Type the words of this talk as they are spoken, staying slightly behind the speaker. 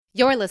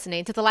You're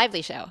listening to The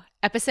Lively Show,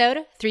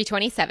 episode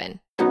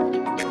 327.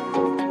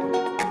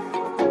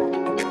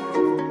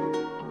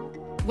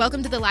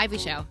 Welcome to The Lively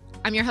Show.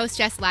 I'm your host,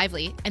 Jess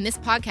Lively, and this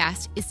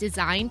podcast is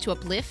designed to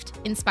uplift,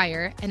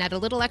 inspire, and add a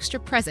little extra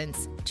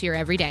presence to your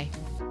everyday.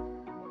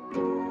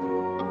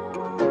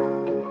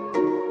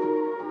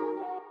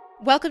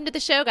 Welcome to the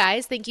show,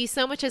 guys. Thank you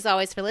so much, as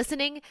always, for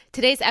listening.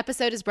 Today's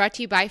episode is brought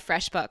to you by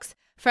FreshBooks.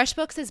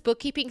 FreshBooks is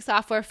bookkeeping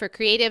software for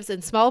creatives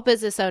and small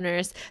business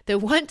owners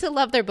that want to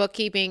love their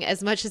bookkeeping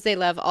as much as they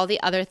love all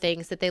the other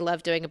things that they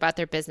love doing about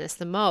their business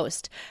the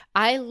most.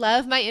 I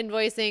love my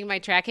invoicing, my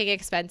tracking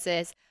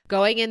expenses,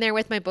 going in there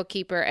with my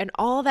bookkeeper, and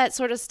all that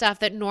sort of stuff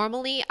that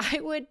normally I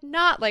would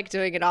not like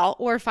doing at all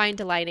or find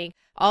delighting,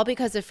 all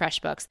because of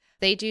FreshBooks.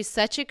 They do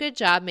such a good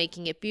job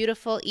making it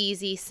beautiful,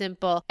 easy,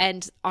 simple,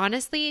 and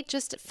honestly,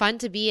 just fun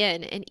to be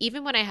in. And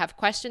even when I have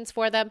questions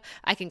for them,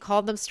 I can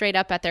call them straight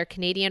up at their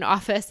Canadian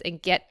office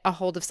and get a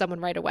hold of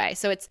someone right away.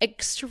 So it's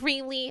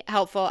extremely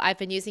helpful. I've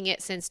been using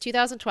it since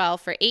 2012.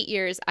 For 8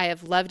 years, I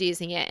have loved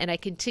using it, and I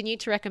continue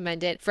to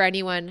recommend it for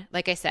anyone,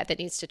 like I said, that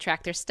needs to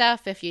track their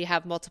stuff. If you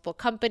have multiple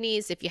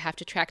companies, if you have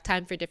to track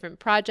time for different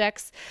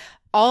projects,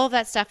 all of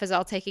that stuff is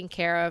all taken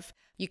care of.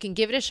 You can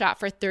give it a shot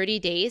for 30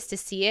 days to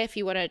see it if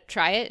you want to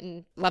try it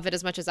and love it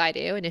as much as I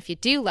do. And if you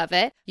do love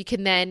it, you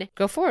can then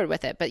go forward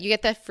with it. But you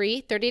get the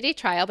free 30-day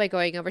trial by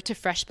going over to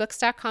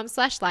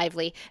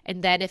freshbooks.com/lively.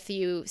 And then if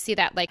you see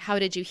that, like, how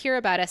did you hear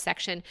about us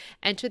section,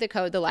 enter the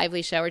code The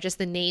Lively Show or just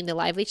the name The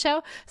Lively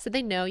Show so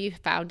they know you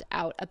found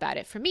out about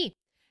it from me.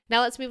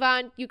 Now let's move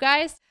on, you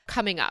guys.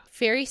 Coming up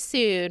very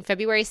soon,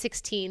 February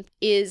 16th,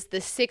 is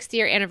the 6th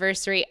year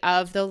anniversary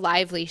of The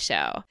Lively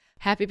Show.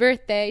 Happy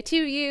birthday to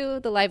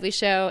you. The Lively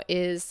Show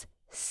is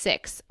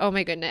 6. Oh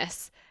my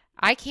goodness.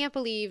 I can't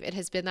believe it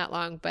has been that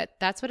long, but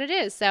that's what it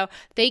is. So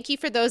thank you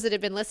for those that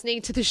have been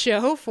listening to the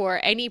show for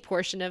any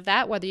portion of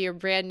that, whether you're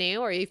brand new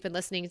or you've been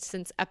listening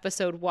since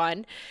episode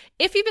 1.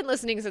 If you've been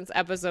listening since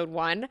episode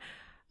 1,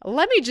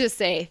 let me just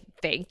say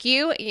thank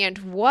you. And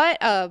what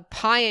a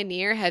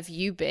pioneer have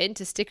you been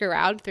to stick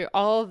around through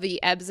all the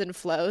ebbs and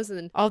flows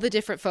and all the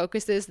different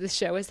focuses the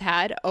show has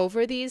had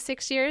over these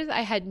 6 years.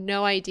 I had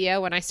no idea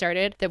when I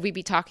started that we'd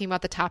be talking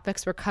about the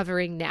topics we're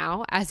covering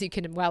now, as you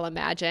can well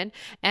imagine.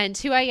 And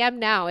who I am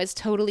now is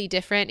totally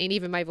different. And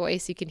even my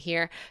voice, you can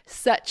hear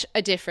such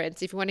a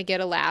difference. If you want to get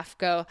a laugh,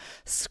 go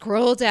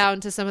scroll down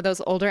to some of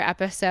those older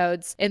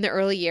episodes in the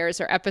early years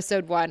or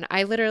episode 1.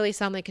 I literally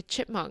sound like a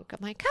chipmunk.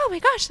 I'm like, oh my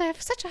gosh, I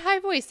have such a high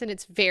voice, and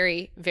it's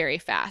very, very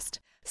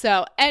fast.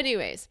 So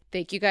anyways,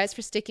 thank you guys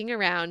for sticking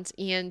around.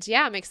 And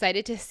yeah, I'm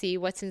excited to see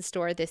what's in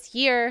store this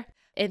year.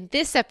 In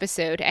this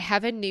episode, I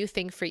have a new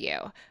thing for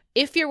you.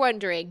 If you're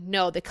wondering,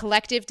 no, the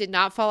collective did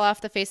not fall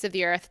off the face of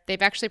the earth.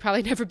 They've actually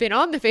probably never been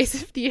on the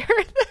face of the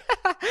earth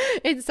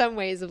in some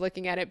ways of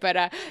looking at it.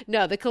 But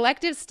no, the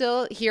collective's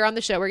still here on the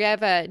show. We're going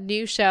to have a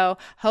new show.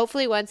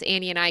 Hopefully once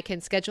Annie and I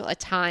can schedule a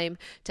time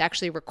to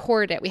actually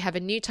record it. We have a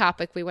new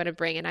topic we want to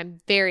bring, and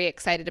I'm very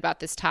excited about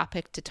this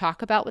topic to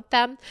talk about with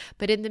them.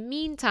 But in the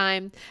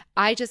meantime,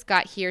 I just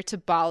got here to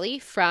Bali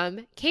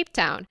from Cape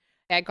Town.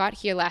 I got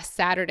here last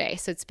Saturday,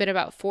 so it's been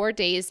about 4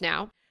 days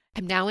now.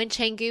 I'm now in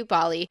Canggu,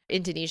 Bali,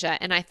 Indonesia,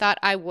 and I thought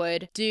I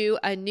would do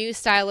a new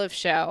style of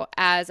show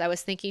as I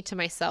was thinking to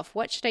myself,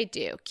 what should I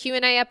do?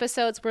 Q&A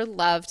episodes were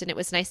loved, and it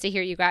was nice to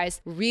hear you guys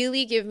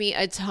really give me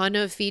a ton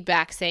of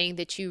feedback saying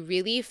that you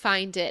really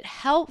find it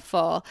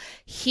helpful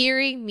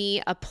hearing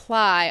me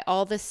apply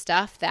all the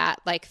stuff that,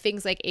 like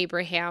things like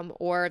Abraham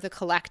or the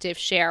collective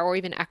share, or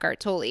even Eckhart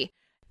Tolle,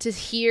 to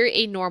hear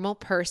a normal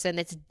person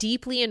that's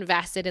deeply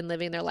invested in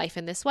living their life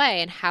in this way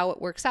and how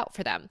it works out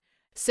for them.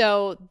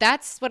 So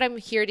that's what I'm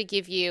here to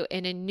give you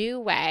in a new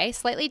way,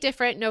 slightly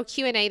different, no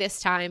Q&A this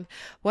time.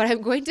 What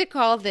I'm going to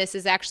call this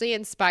is actually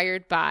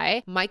inspired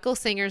by Michael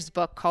Singer's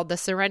book called The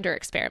Surrender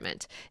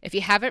Experiment. If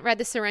you haven't read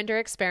The Surrender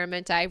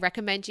Experiment, I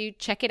recommend you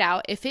check it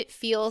out. If it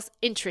feels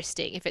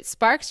interesting, if it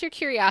sparks your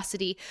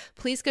curiosity,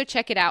 please go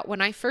check it out. When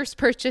I first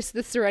purchased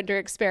The Surrender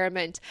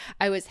Experiment,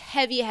 I was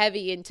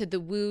heavy into the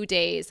woo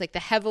days, like the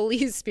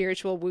heavily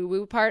spiritual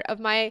woo-woo part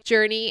of my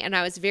journey, and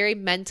I was very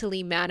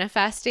mentally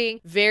manifesting,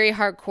 very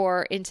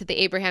hardcore into the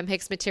Abraham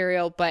Hicks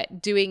material,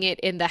 but doing it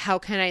in the how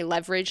can I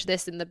leverage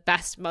this in the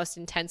best, most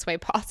intense way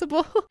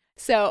possible.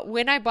 So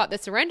when I bought The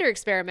Surrender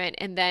Experiment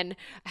and then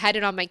had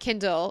it on my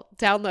Kindle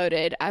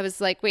downloaded, I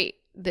was like, wait,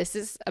 this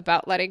is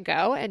about letting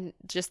go and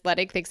just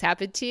letting things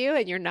happen to you,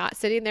 and you're not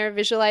sitting there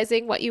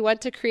visualizing what you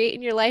want to create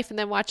in your life and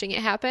then watching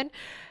it happen.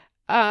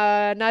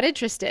 Not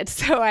interested.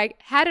 So I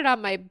had it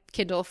on my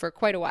Kindle for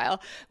quite a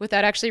while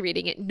without actually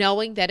reading it,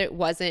 knowing that it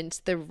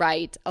wasn't the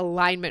right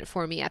alignment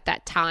for me at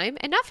that time,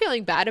 and not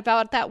feeling bad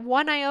about that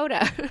one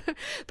iota,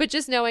 but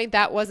just knowing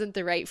that wasn't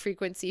the right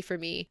frequency for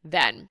me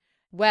then.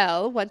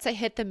 Well, once I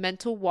hit the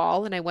mental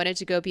wall and I wanted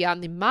to go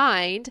beyond the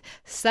mind,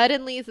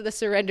 suddenly the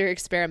surrender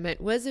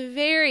experiment was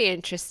very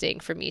interesting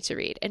for me to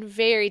read and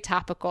very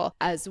topical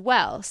as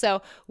well.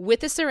 So, with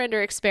the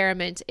surrender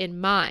experiment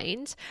in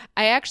mind,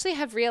 I actually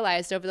have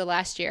realized over the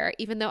last year,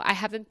 even though I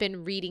haven't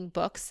been reading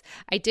books,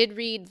 I did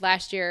read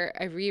last year,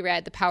 I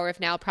reread The Power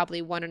of Now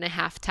probably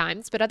 1.5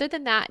 times. But other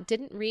than that,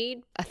 didn't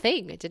read a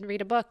thing. I didn't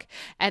read a book.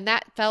 And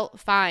that felt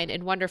fine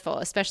and wonderful,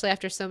 especially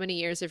after so many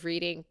years of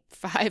reading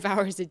 5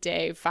 hours a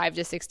day, 5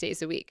 to 6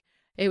 days a week.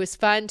 It was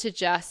fun to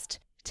just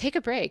take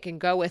a break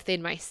and go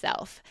within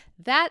myself.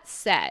 That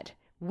said,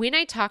 when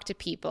I talk to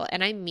people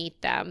and I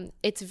meet them,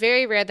 it's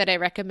very rare that I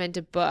recommend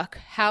a book.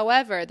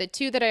 However, the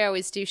two that I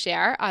always do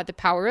share are The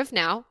Power of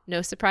Now,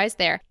 no surprise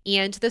there,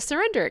 and The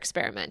Surrender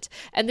Experiment.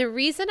 And the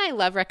reason I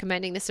love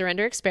recommending The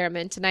Surrender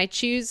Experiment, and I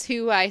choose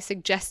who I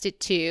suggest it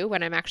to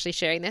when I'm actually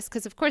sharing this,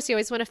 because of course you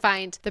always want to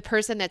find the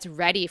person that's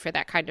ready for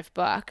that kind of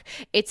book.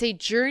 It's a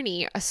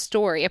journey, a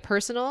story, a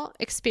personal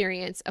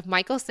experience of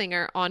Michael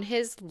Singer on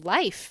his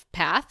life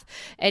path.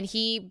 And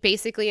he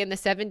basically in the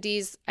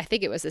 70s, I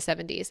think it was the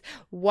 70s,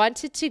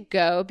 wanted to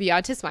go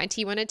beyond his mind.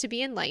 He wanted to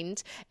be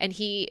enlightened, and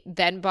he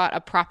then bought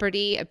a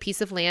property, a piece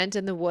of land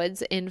in the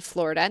woods in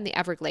Florida in the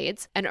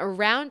Everglades. And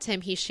around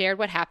him, he shared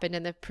what happened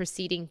in the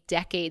preceding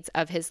decades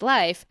of his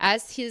life.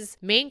 As his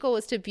main goal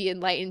was to be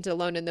enlightened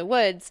alone in the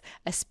woods,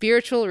 a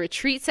spiritual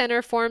retreat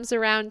center forms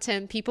around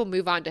him. People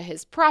move onto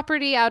his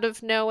property out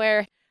of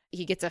nowhere.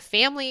 He gets a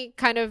family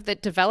kind of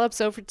that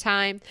develops over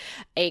time.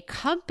 A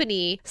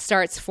company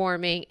starts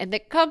forming, and the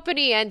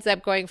company ends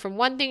up going from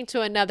one thing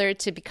to another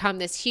to become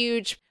this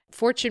huge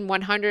Fortune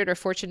 100 or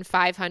Fortune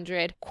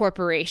 500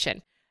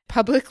 corporation,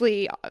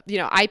 publicly,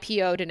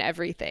 IPO'd and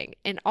everything.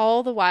 And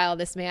all the while,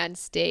 this man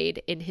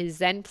stayed in his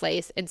Zen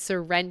place and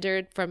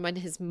surrendered from when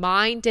his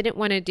mind didn't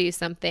want to do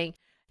something.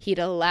 He'd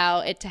allow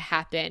it to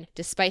happen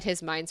despite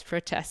his mind's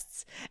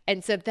protests.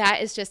 And so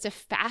that is just a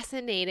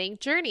fascinating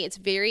journey. It's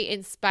very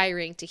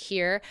inspiring to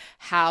hear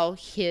how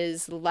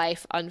his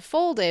life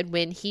unfolded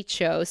when he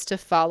chose to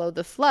follow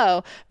the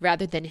flow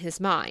rather than his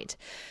mind.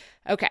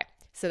 Okay.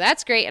 So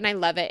that's great, and I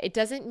love it. It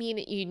doesn't mean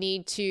that you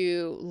need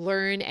to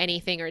learn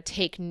anything or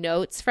take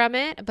notes from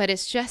it, but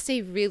it's just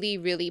a really,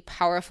 really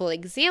powerful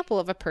example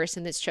of a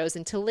person that's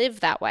chosen to live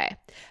that way.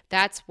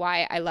 That's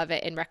why I love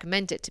it and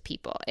recommend it to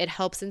people. It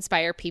helps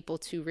inspire people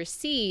to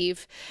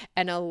receive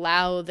and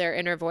allow their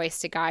inner voice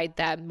to guide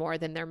them more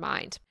than their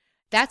mind.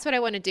 That's what I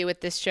want to do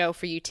with this show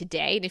for you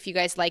today. And if you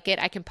guys like it,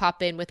 I can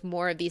pop in with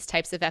more of these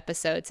types of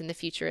episodes in the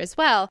future as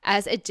well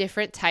as a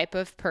different type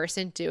of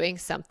person doing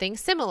something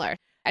similar.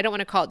 I don't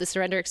want to call it the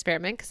surrender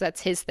experiment because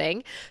that's his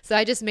thing. So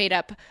I just made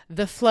up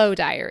the flow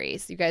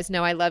diaries. You guys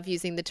know I love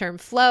using the term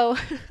flow.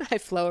 I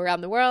flow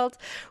around the world.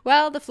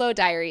 Well, the flow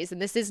diaries. And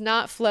this is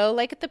not flow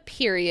like the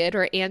period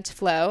or ant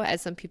flow,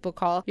 as some people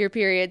call your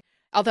period.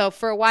 Although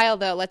for a while,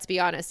 though, let's be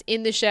honest,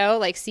 in the show,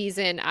 like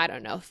season,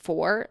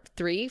 4,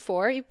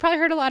 you've probably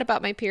heard a lot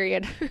about my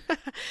period.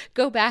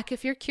 Go back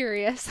if you're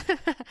curious.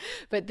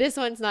 But this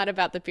one's not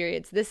about the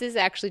periods. This is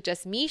actually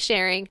just me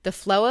sharing the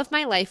flow of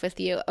my life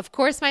with you. Of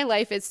course, my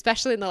life,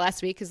 especially in the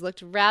last week, has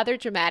looked rather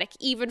dramatic.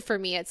 Even for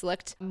me, it's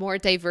looked more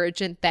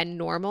divergent than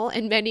normal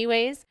in many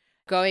ways.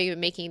 Going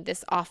and making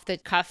this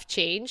off-the-cuff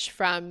change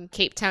from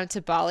Cape Town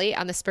to Bali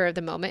on the spur of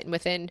the moment, and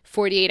within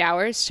 48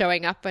 hours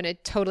showing up in a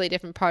totally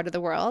different part of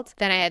the world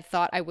than I had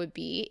thought I would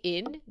be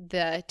in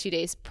the 2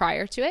 days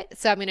prior to it.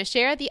 So I'm going to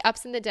share the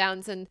ups and the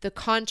downs and the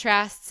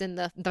contrasts and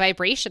the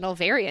vibrational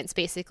variance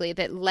basically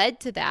that led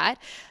to that,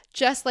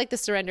 just like the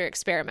surrender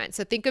experiment.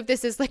 So think of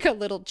this as like a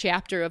little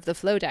chapter of the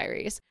Flow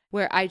Diaries,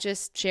 where I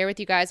just share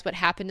with you guys what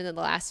happened in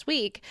the last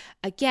week.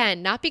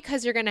 Again, not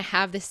because you're going to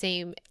have the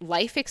same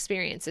life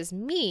experience as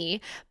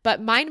me,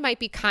 but mine might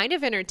be kind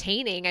of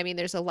entertaining. I mean,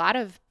 there's a lot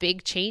of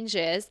big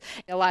changes.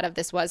 A lot of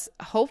this was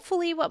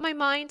hopefully what my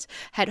mind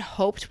had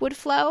hoped would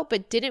flow,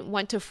 but didn't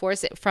want to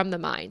force it from the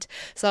mind.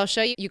 So I'll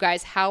show you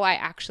guys how I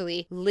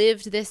actually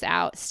lived this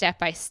out step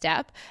by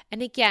step.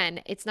 And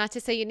again, it's not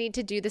to say you need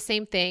to do the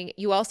same thing.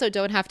 You also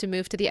don't have to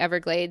move to the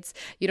Everglades.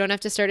 You don't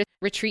have to start a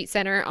retreat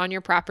center on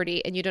your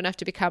property, and you don't have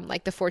to become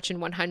like the Fortune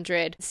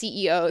 100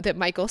 CEO that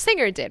Michael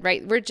Singer did,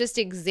 right? We're just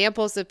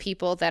examples of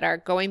people that are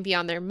going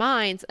beyond their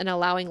minds and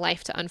allowing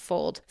life to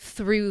unfold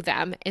through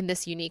them in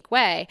this unique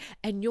way.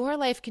 And your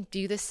life can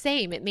do the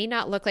same. It may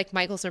not look like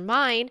Michael's or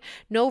mine.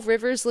 No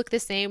rivers look the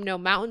same. No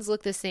mountains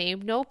look the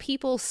same. No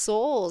people's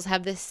souls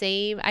have the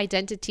same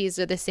identities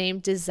or the same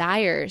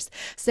desires.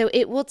 So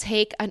it will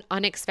take an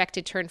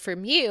unexpected turn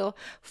from you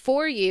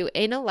for you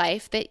in a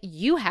life that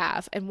you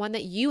have, and one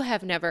that you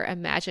have never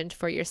imagined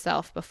for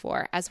yourself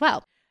before as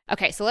well.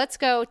 Okay, so let's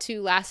go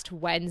to last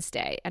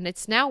Wednesday. And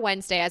it's now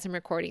Wednesday as I'm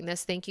recording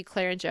this. Thank you,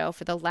 Claire and Joe,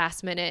 for the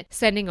last minute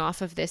sending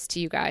off of this to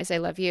you guys. I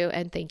love you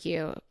and thank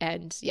you.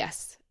 And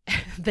yes,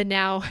 the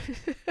now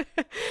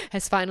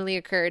has finally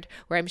occurred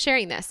where I'm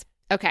sharing this.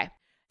 Okay,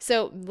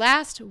 So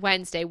last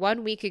Wednesday,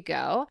 1 week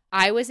ago,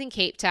 I was in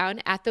Cape Town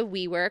at the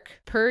WeWork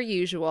per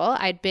usual.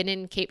 I'd been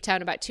in Cape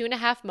Town about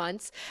 2.5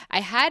 months.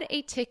 I had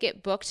a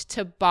ticket booked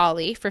to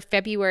Bali for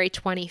February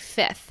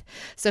 25th.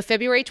 So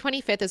February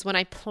 25th is when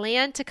I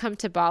planned to come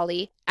to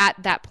Bali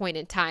at that point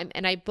in time.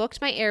 And I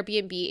booked my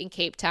Airbnb in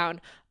Cape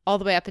Town all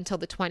the way up until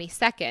the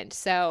 22nd.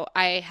 So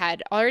I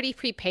had already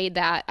prepaid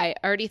that. I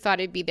already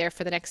thought I'd be there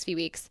for the next few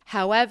weeks.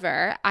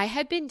 However, I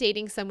had been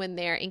dating someone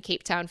there in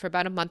Cape Town for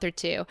about a month or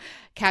two.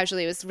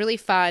 Casually, it was really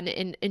fun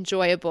and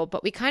enjoyable,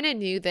 but we kind of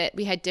knew that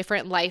we had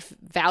different life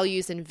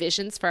values and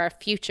visions for our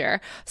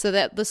future, so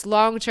that this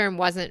long term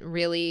wasn't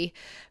really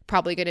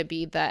probably going to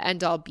be the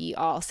end all be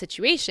all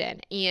situation.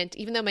 And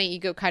even though my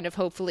ego kind of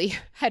hopefully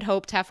had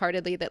hoped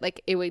half-heartedly that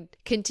like it would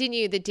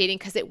continue the dating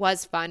because it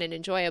was fun and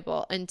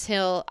enjoyable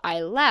until I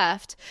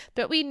left,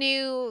 but we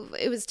knew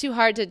it was too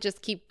hard to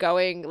just keep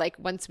going like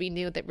once we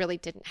knew that really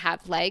didn't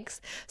have legs.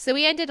 So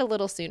we ended a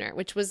little sooner,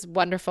 which was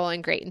wonderful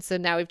and great. And so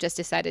now we've just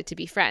decided to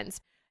be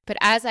friends. But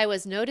as I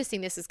was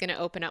noticing this is going to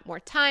open up more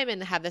time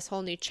and have this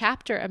whole new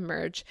chapter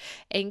emerge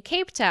in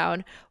Cape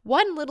Town,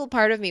 one little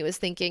part of me was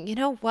thinking, you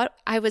know what?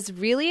 I was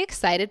really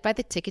excited by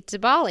the ticket to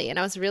Bali, and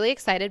I was really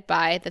excited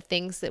by the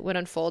things that would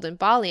unfold in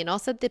Bali and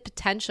also the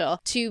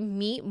potential to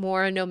meet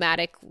more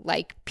nomadic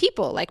like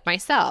people like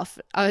myself.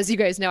 As you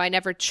guys know, I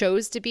never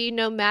chose to be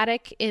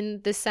nomadic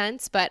in the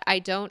sense, but I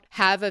don't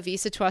have a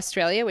visa to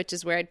Australia, which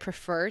is where I'd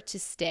prefer to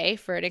stay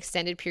for an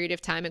extended period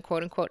of time and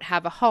quote unquote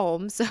have a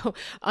home. So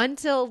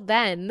until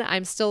then,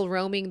 I'm still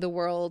roaming the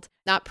world,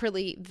 not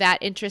really that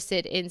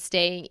interested in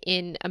staying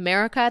in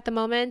America at the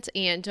moment,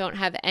 and don't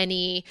have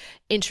any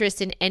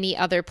interest in any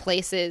other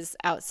places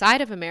outside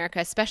of America,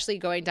 especially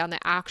going down the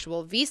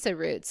actual visa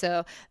route.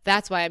 So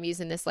that's why I'm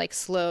using this like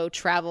slow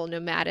travel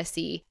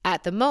nomadacy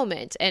at the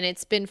moment. And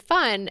it's been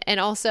fun. And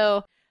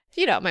also,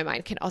 you know, my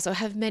mind can also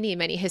have many,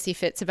 many hissy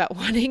fits about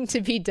wanting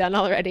to be done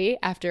already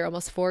after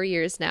almost 4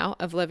 years now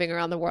of living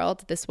around the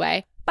world this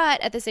way.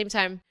 But at the same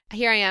time,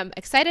 here I am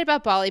excited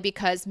about Bali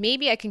because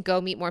maybe I can go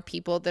meet more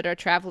people that are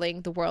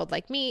traveling the world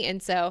like me.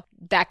 And so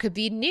that could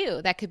be new.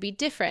 That could be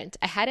different.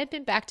 I hadn't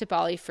been back to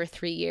Bali for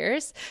 3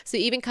 years. So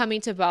even coming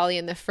to Bali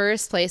in the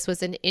first place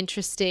was an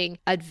interesting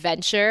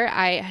adventure.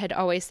 I had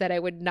always said I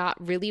would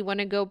not really want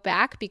to go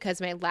back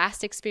because my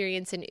last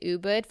experience in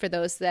Ubud, for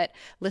those that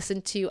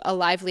listen to A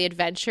Lively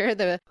Adventure,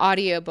 the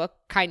audiobook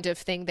kind of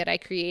thing that I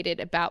created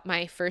about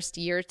my first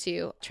year or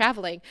two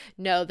traveling,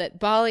 know that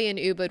Bali and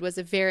Ubud was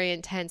a very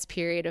intense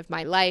period of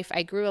my life.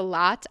 I grew a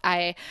lot.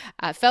 I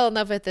fell in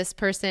love with this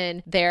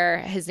person there.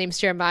 His name's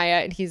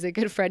Jeremiah, and he's a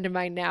good friend of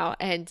mine now.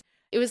 And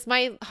it was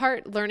my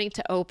heart learning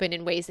to open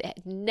in ways it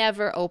had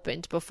never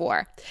opened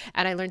before.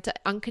 And I learned to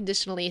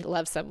unconditionally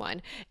love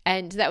someone.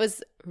 And that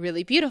was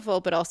really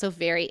beautiful, but also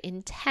very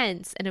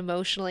intense, and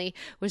emotionally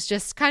was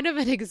just kind of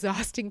an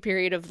exhausting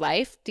period of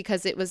life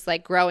because it was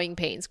like growing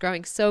pains,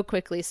 growing so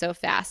quickly, so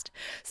fast.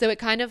 So it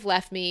kind of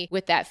left me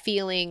with that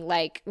feeling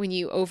like when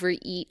you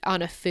overeat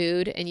on a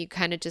food and you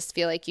kind of just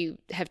feel like you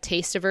have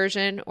taste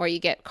aversion or you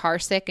get car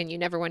sick and you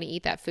never want to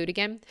eat that food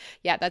again.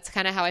 Yeah, that's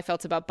kind of how I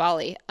felt about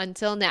Bali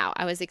until now.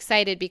 I was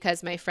excited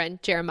because my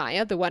friend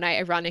Jeremiah, the one I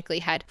ironically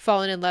had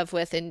fallen in love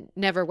with and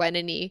never went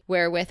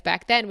anywhere with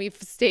back then, we've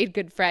stayed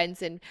good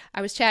friends, and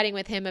I was chatting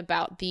with him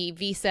about the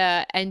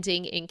visa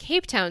ending in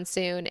Cape Town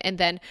soon and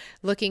then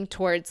looking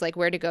towards like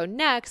where to go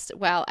next.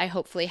 Well, I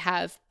hopefully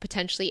have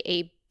potentially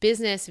a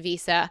business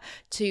visa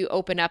to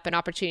open up an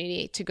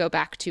opportunity to go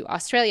back to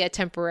Australia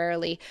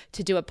temporarily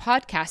to do a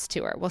podcast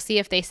tour. We'll see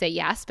if they say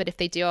yes, but if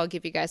they do, I'll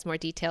give you guys more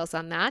details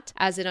on that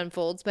as it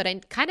unfolds. But I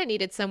kind of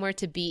needed somewhere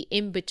to be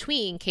in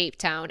between Cape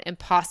Town and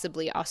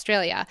possibly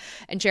Australia.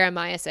 And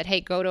Jeremiah said, hey,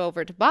 go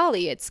over to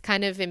Bali. It's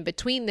kind of in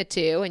between the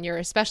two, and you're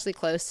especially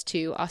close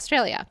to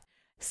Australia.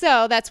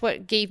 So that's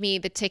what gave me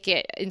the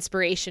ticket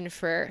inspiration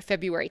for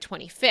February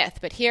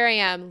 25th. But here I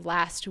am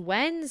last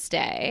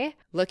Wednesday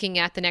looking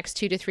at the next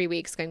 2 to 3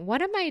 weeks going,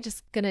 what am I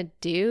just going to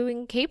do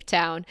in Cape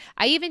Town?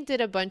 I even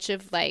did a bunch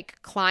of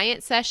like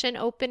client session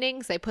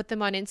openings. I put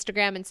them on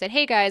Instagram and said,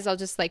 hey guys, I'll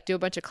just like do a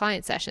bunch of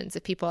client sessions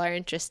if people are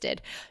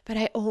interested. But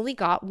I only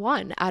got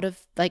one out of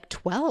like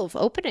 12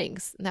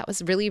 openings. And that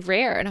was really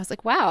rare. And I was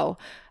like, wow,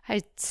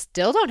 I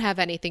still don't have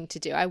anything to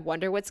do. I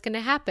wonder what's going to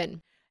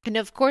happen. And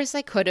of course,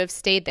 I could have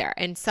stayed there,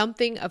 and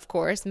something, of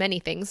course, many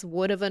things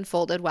would have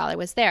unfolded while I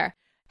was there.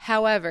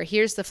 However,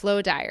 here's the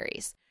flow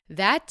diaries.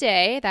 That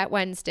day, that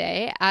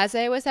Wednesday, as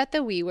I was at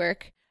the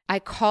WeWork, I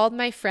called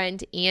my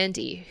friend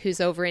Andy,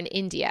 who's over in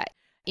India.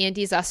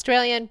 Andy's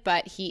Australian,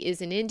 but he is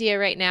in India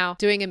right now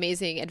doing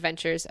amazing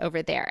adventures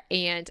over there.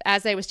 And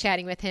as I was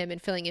chatting with him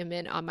and filling him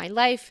in on my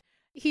life,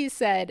 He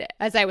said,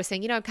 as I was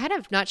saying, I'm kind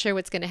of not sure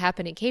what's going to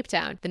happen in Cape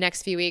Town the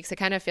next few weeks. I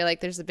kind of feel like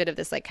there's a bit of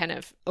this like kind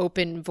of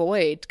open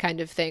void kind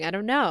of thing. I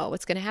don't know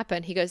what's going to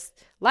happen. He goes,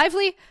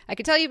 Lively, I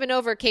can tell you've been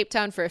over Cape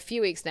Town for a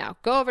few weeks now.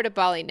 Go over to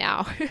Bali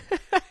now.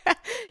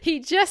 He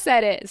just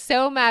said it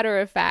so matter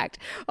of fact,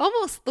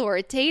 almost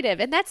authoritative.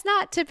 And that's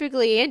not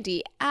typically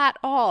Andy at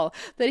all.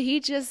 But he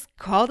just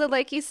called it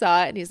like he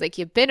saw it. And he's like,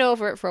 you've been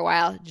over it for a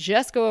while.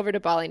 Just go over to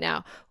Bali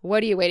now.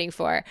 What are you waiting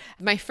for?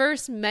 My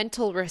first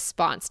mental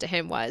response to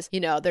him was,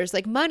 there's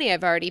like money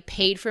I've already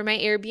paid for my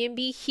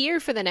Airbnb here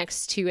for the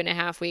next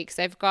 2.5 weeks.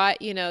 I've got,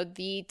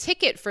 the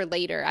ticket for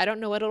later. I don't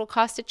know what it'll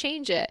cost to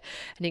change it.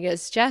 And he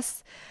goes,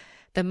 Jess,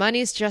 the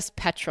money's just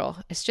petrol.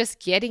 It's just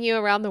getting you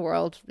around the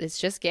world. It's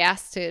just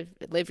gas to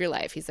live your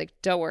life. He's like,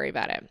 don't worry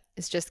about it.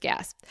 It's just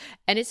gas.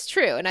 And it's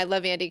true. And I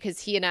love Andy because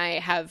he and I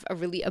have a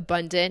really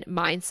abundant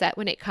mindset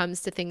when it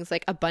comes to things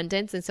like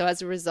abundance. And so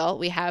as a result,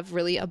 we have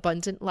really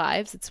abundant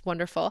lives. It's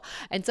wonderful.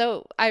 And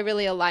so I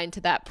really aligned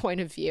to that point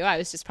of view. I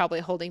was just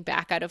probably holding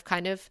back out of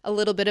kind of a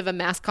little bit of a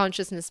mass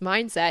consciousness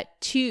mindset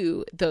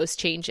to those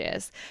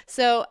changes.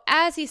 So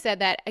as he said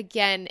that,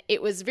 again,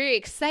 it was very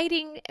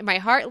exciting. My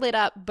heart lit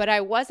up, but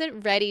I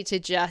wasn't ready to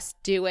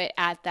just do it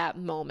at that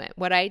moment.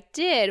 What I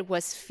did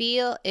was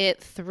feel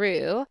it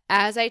through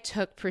as I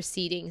took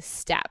preceding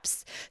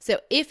steps. So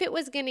if it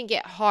was going to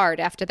get hard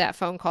after that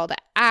phone call to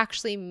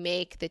actually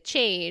make the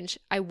change,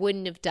 I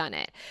wouldn't have done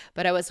it.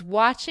 But I was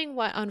watching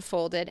what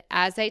unfolded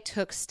as I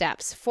took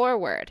steps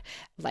forward.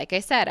 Like I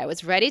said, I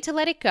was ready to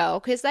let it go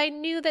because I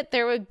knew that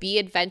there would be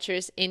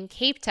adventures in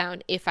Cape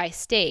Town if I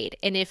stayed.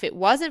 And if it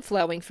wasn't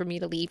flowing for me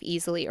to leave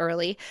easily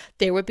early,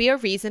 there would be a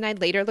reason I'd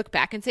later look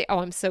back and say, oh,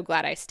 I'm so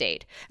glad I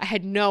stayed. I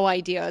had no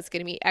idea I was going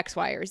to meet X,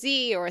 Y, or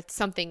Z, or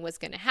something was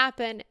going to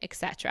happen,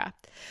 etc.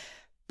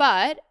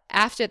 But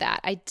after that,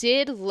 I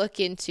did look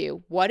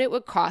into what it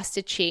would cost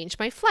to change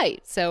my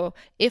flight. So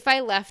if I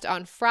left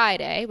on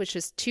Friday, which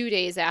was 2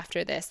 days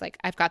after this, like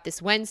I've got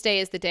this Wednesday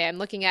is the day I'm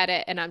looking at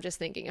it. And I'm just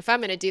thinking, if I'm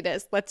going to do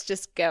this, let's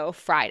just go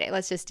Friday.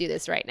 Let's just do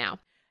this right now.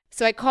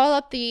 So I call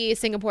up the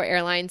Singapore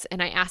Airlines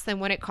and I ask them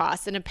what it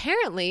costs. And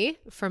apparently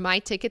for my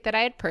ticket that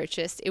I had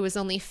purchased, it was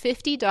only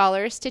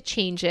 $50 to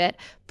change it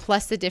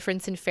plus the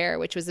difference in fare,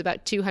 which was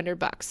about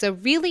 $200. So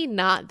really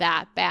not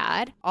that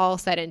bad, all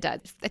said and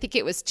done. I think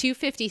it was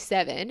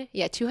 $257.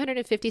 Yeah,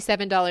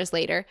 $257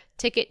 later,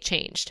 ticket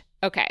changed.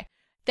 Okay.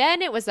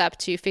 Then it was up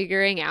to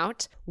figuring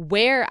out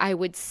where I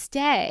would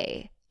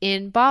stay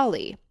in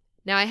Bali.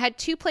 Now, I had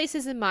 2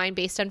 places in mind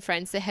based on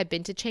friends that had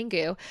been to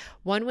Canggu.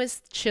 One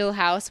was Chill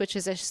House, which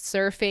is a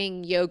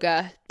surfing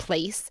yoga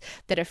place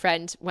that a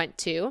friend went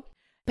to.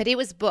 But it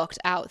was booked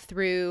out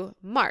through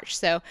March,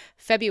 so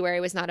February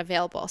was not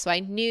available. So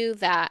I knew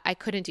that I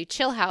couldn't do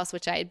Chill House,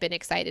 which I had been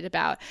excited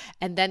about.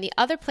 And then the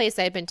other place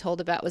I had been told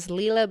about was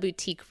Lila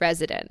Boutique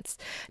Residence.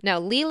 Now,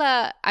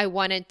 Lila, I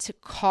wanted to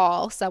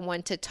call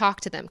someone to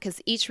talk to them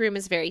because each room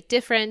is very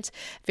different,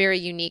 very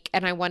unique,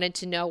 and I wanted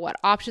to know what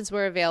options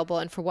were available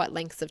and for what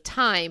lengths of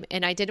time.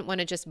 And I didn't want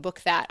to just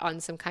book that on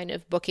some kind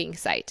of booking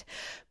site.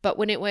 But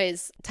when it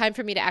was time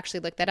for me to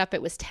actually look that up,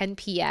 it was 10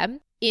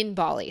 p.m. in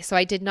Bali. So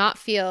I did not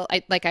feel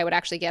like I would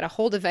actually get a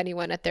hold of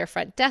anyone at their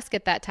front desk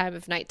at that time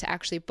of night to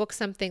actually book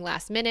something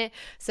last minute.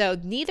 So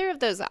neither of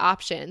those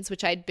options,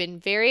 which I'd been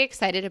very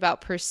excited about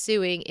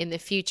pursuing in the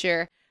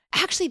future.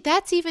 Actually,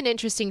 that's even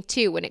interesting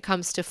too when it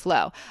comes to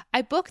flow.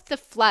 I booked the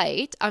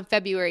flight on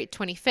February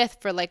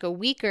 25th for like a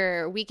week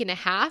or a week and a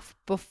half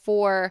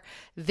before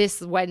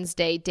this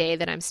Wednesday day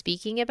that I'm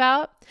speaking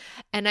about.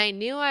 And I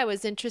knew I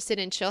was interested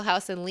in Chill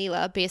House and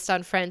Lila based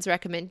on friends'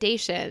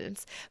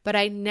 recommendations, but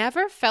I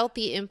never felt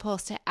the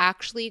impulse to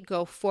actually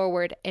go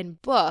forward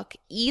and book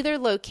either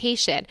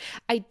location.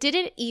 I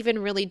didn't even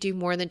really do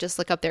more than just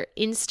look up their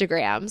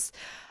Instagrams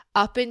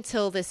up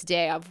until this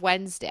day of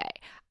Wednesday.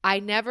 I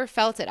never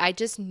felt it. I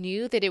just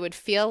knew that it would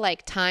feel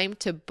like time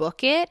to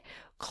book it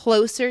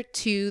closer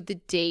to the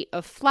date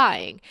of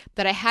flying,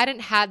 but I hadn't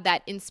had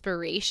that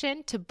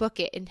inspiration to book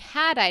it. And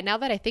had I, now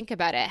that I think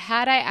about it,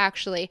 had I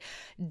actually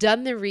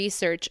done the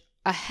research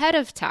ahead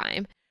of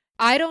time,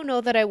 I don't know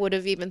that I would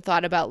have even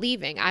thought about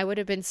leaving. I would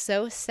have been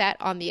so set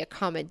on the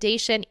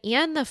accommodation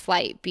and the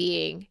flight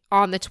being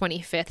on the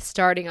 25th,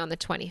 starting on the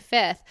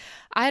 25th.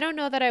 I don't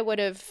know that I would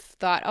have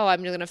thought, oh,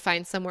 I'm going to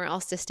find somewhere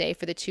else to stay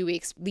for the 2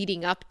 weeks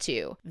leading up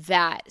to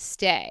that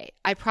stay.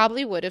 I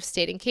probably would have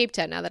stayed in Cape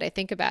Town now that I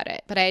think about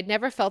it, but I had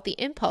never felt the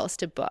impulse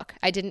to book.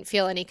 I didn't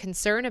feel any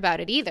concern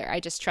about it either. I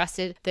just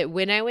trusted that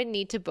when I would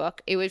need to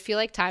book, it would feel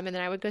like time and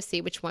then I would go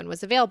see which one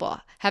was available,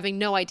 having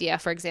no idea,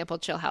 for example,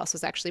 Chill House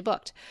was actually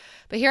booked.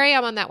 But here I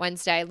am on that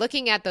Wednesday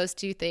looking at those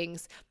 2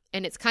 things.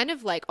 And it's kind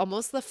of like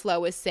almost the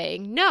flow is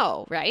saying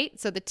no, right?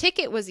 So the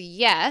ticket was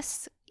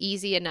yes,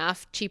 easy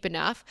enough, cheap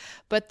enough,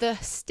 but the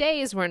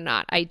stays were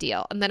not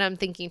ideal. And then I'm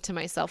thinking to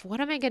myself, what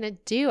am I going to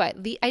do? I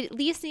at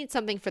least need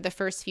something for the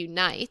first few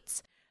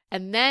nights.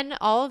 And then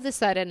all of a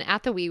sudden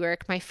at the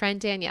WeWork, my friend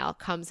Danielle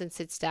comes and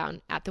sits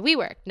down at the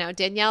WeWork. Now,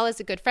 Danielle is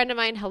a good friend of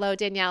mine. Hello,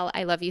 Danielle.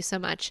 I love you so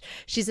much.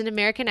 She's an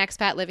American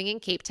expat living in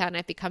Cape Town.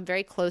 I've become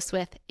very close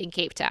with in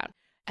Cape Town.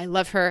 I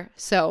love her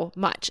so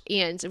much.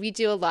 And we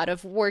do a lot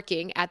of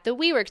working at the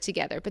WeWork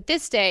together. But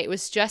this day, it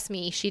was just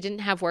me. She didn't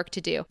have work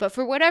to do. But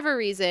for whatever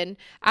reason,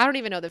 I don't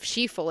even know if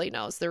she fully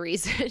knows the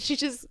reason. She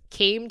just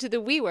came to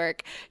the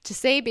WeWork to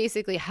say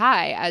basically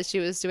hi as she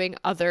was doing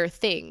other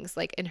things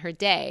like in her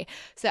day.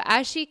 So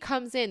as she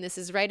comes in, this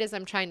is right as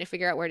I'm trying to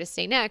figure out where to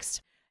stay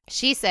next.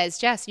 She says,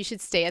 Jess, you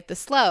should stay at the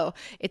Slow.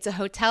 It's a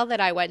hotel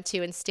that I went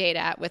to and stayed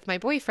at with my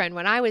boyfriend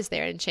when I was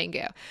there in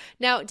Canggu.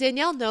 Now,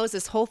 Danielle knows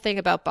this whole thing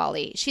about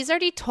Bali. She's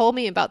already told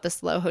me about the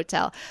Slow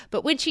Hotel.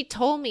 But when she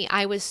told me,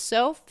 I was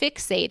so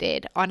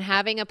fixated on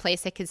having a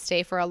place I could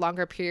stay for a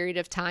longer period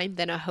of time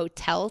than a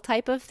hotel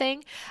type of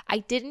thing. I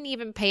didn't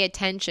even pay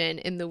attention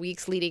in the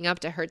weeks leading up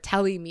to her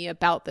telling me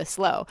about the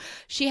Slow.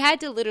 She had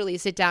to literally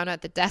sit down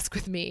at the desk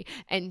with me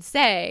and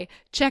say,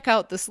 check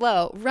out the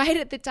Slow right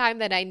at the time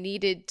that I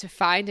needed to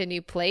find a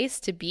new place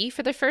to be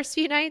for the first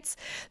few nights,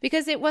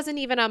 because it wasn't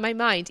even on my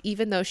mind,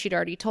 even though she'd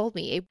already told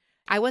me.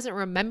 I wasn't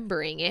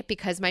remembering it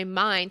because my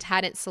mind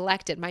hadn't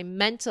selected, my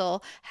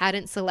mental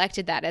hadn't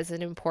selected that as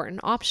an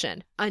important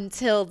option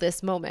until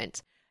this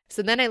moment.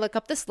 So then I look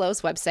up the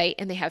Slow's website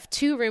and they have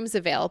 2 rooms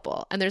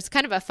available. And there's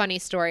kind of a funny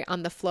story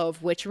on the flow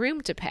of which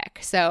room to pick.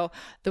 So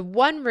the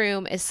one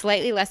room is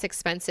slightly less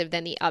expensive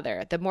than the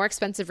other. The more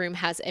expensive room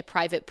has a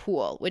private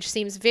pool, which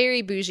seems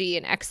very bougie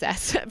and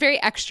excess,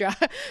 very extra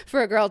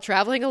for a girl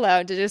traveling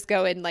alone to just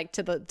go in like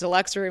to the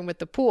deluxe room with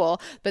the pool.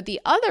 But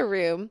the other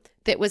room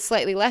that was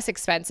slightly less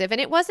expensive,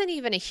 and it wasn't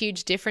even a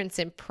huge difference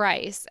in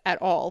price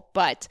at all.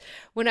 But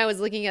when I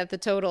was looking at the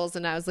totals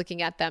and I was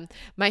looking at them,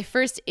 my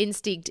first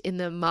instinct in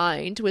the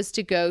mind was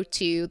to go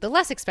to the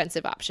less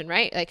expensive option,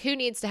 right? Like, who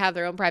needs to have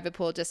their own private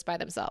pool just by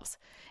themselves?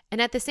 And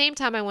at the same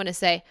time, I want to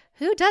say,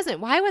 who doesn't?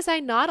 Why was I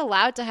not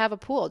allowed to have a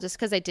pool just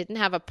because I didn't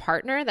have a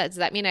partner? Does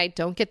that mean I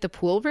don't get the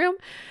pool room?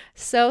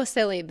 So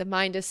silly. The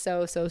mind is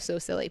so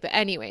silly. But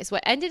anyways,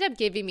 what ended up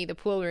giving me the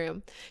pool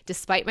room,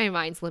 despite my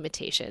mind's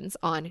limitations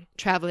on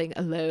traveling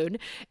alone,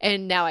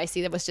 and now I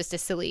see that was just a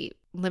silly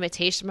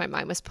limitation my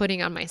mind was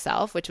putting on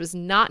myself, which was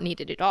not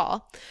needed at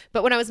all.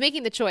 But when I was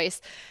making the choice,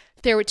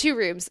 there were 2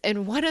 rooms,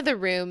 and one of the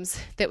rooms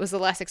that was the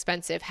less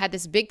expensive had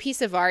this big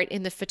piece of art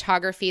in the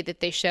photography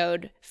that they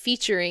showed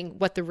featuring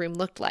what the room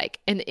looked like.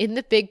 And in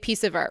the big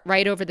piece of art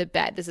right over the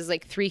bed, this is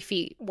like 3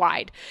 feet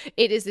wide,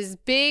 it is this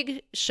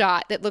big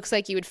shot that looks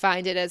like you would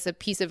find it as a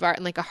piece of art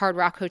in like a Hard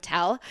Rock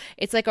hotel.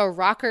 It's like a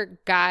rocker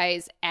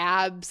guy's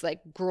abs,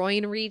 like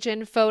groin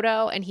region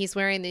photo, and he's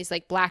wearing these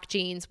like black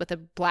jeans with a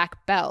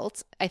black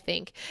belt, I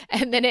think.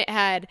 And then it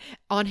had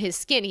on his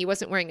skin, he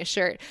wasn't wearing a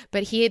shirt,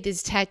 but he had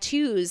these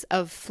tattoos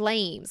of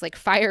flames, like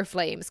fire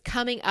flames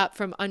coming up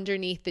from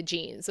underneath the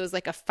jeans. So it was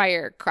like a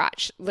fire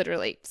crotch,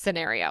 literally,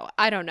 scenario.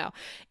 I don't know.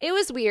 It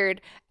was weird.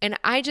 And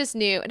I just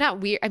knew, not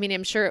weird. I mean,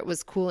 I'm sure it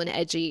was cool and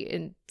edgy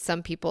in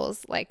some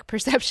people's like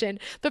perception,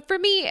 but for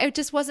me, it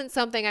just wasn't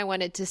something I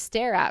wanted to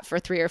stare at for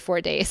 3 or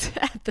 4 days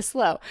at the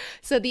Slow.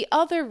 So the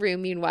other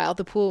room, meanwhile,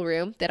 the pool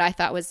room that I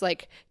thought was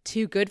like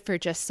too good for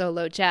just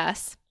solo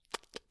Jess,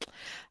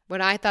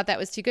 when I thought that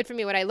was too good for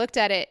me, when I looked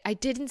at it, I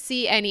didn't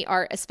see any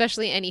art,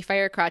 especially any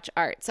fire crotch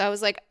art. So I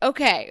was like,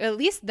 okay, at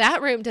least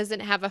that room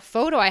doesn't have a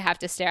photo I have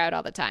to stare at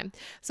all the time.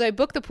 So I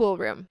booked the pool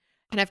room.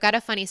 And I've got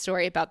a funny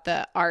story about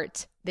the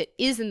art that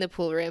is in the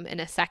pool room in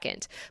a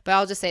second. But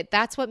I'll just say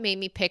that's what made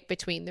me pick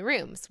between the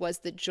rooms, was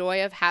the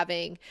joy of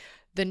having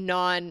the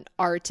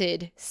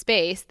non-arted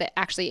space that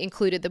actually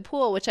included the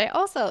pool, which I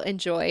also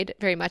enjoyed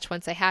very much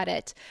once I had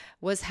it,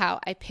 was how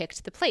I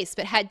picked the place.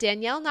 But had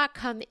Danielle not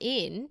come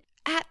in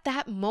at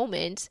that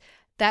moment,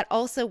 that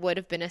also would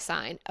have been a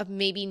sign of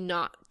maybe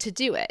not to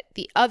do it.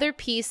 The other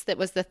piece that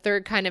was the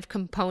third kind of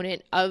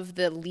component of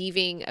the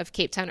leaving of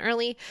Cape Town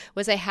early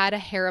was I had a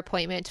hair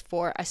appointment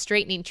for a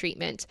straightening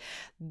treatment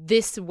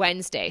this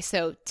Wednesday.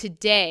 So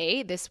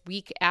today, this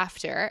week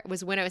after,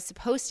 was when I was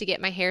supposed to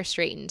get my hair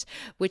straightened,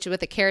 which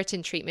with a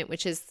keratin treatment,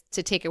 which is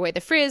to take away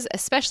the frizz,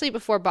 especially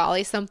before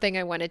Bali, something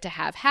I wanted to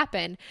have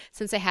happen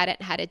since I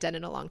hadn't had it done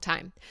in a long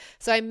time.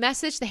 So I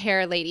messaged the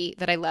hair lady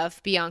that I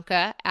love,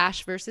 Bianca.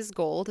 Ash versus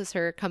Gold is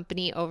her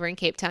company over in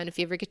Cape Town. If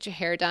you ever get your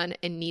hair done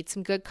and need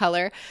some good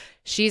color,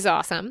 she's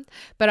awesome.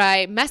 But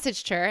I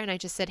messaged her and I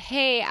just said,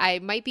 hey, I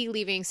might be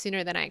leaving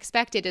sooner than I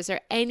expected. Is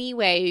there any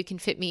way you can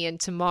fit me in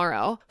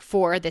tomorrow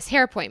for this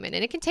hair appointment?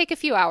 And it can take a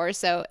few hours.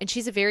 So, and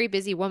she's a very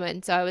busy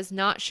woman. So I was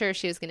not sure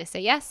she was going to say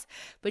yes,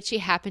 but she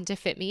happened to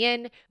fit me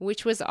in,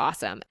 which was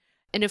awesome.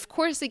 And of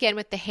course, again,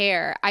 with the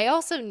hair, I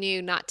also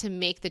knew not to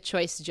make the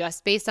choice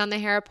just based on the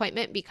hair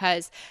appointment,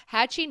 because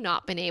had she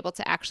not been able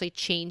to actually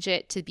change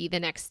it to be the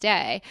next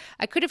day,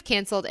 I could have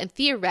canceled. And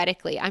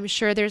theoretically, I'm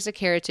sure there's a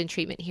keratin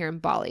treatment here in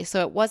Bali.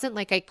 So it wasn't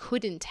like I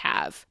couldn't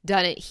have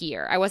done it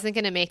here. I wasn't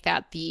going to make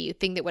that the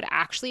thing that would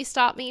actually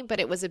stop me, but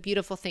it was a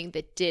beautiful thing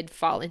that did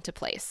fall into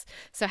place.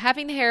 So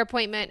having the hair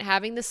appointment,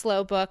 having the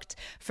Slow booked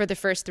for the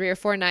first 3 or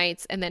 4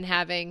 nights, and then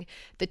having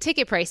the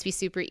ticket price be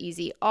super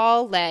easy,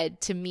 all led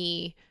to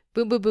me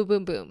boom, boom, boom,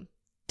 boom, boom.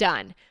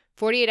 Done.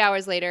 48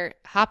 hours later,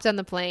 hopped on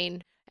the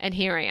plane, and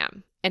here I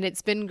am. And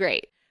it's been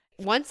great.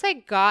 once I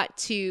got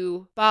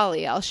to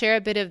Bali, I'll share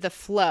a bit of the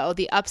flow,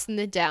 the ups and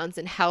the downs,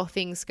 and how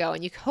things go.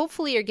 And you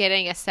hopefully are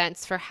getting a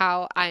sense for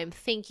how I'm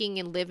thinking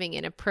and living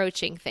and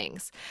approaching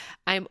things.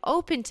 I'm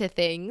open to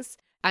things.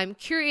 I'm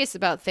curious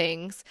about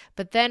things,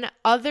 but then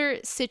other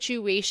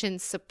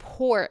situations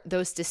support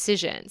those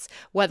decisions,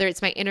 whether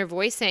it's my inner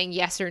voice saying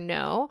yes or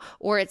no,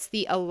 or it's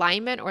the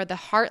alignment or the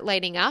heart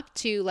lighting up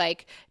to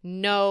like,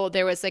 no,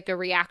 there was like a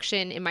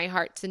reaction in my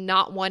heart to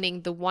not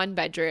wanting the one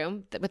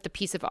bedroom with the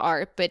piece of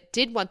art, but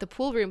did want the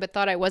pool room, but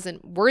thought I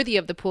wasn't worthy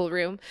of the pool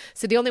room.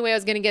 So the only way I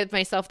was going to give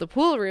myself the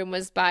pool room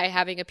was by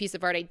having a piece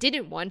of art I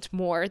didn't want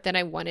more than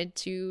I wanted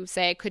to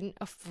say I couldn't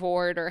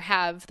afford or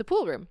have the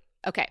pool room.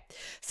 Okay,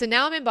 so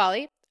now I'm in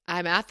Bali.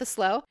 I'm at the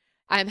Slow.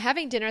 I'm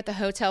having dinner at the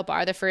hotel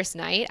bar the first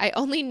night. I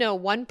only know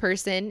one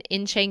person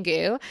in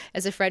Canggu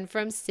as a friend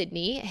from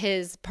Sydney.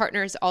 His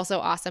partner is also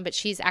awesome, but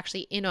she's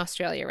actually in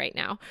Australia right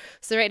now.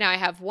 So right now I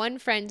have one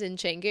friend in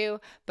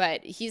Canggu,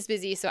 but he's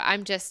busy. So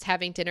I'm just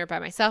having dinner by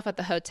myself at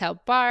the hotel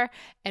bar.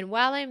 And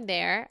while I'm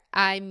there,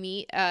 I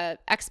meet a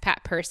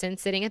expat person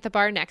sitting at the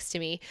bar next to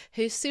me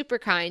who's super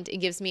kind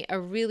and gives me a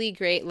really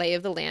great lay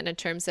of the land in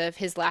terms of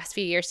his last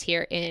few years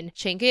here in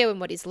Canggu and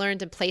what he's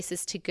learned and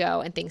places to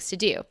go and things to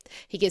do.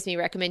 He gives me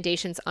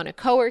recommendations on a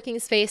co-working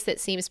space that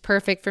seems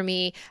perfect for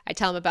me. I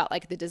tell him about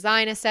like the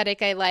design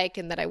aesthetic I like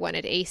and that I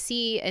wanted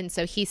AC. And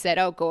so he said,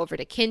 oh, go over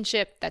to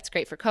Kinship. That's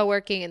great for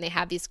co-working. And they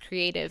have these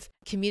creative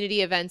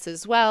community events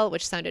as well,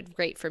 which sounded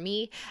great for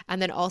me.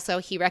 And then also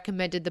he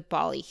recommended the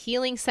Bali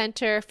Healing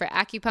Center for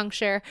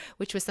acupuncture,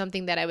 which was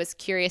something that I was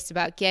curious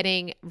about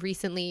getting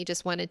recently.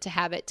 Just wanted to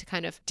have it to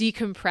kind of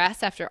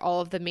decompress after all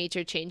of the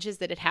major changes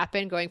that had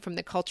happened, going from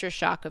the culture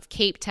shock of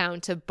Cape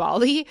Town to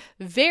Bali.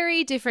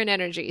 Very different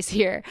energies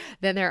here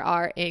than there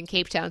are in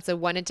Cape Town. So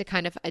wanted to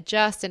kind of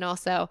adjust and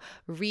also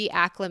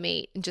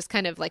reacclimate and just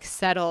kind of like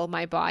settle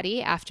my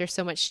body after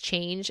so much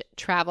change,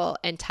 travel,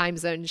 and time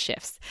zone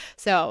shifts.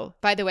 So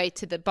by the way,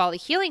 to the Bali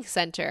Healing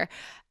Center,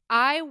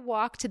 I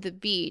walked to the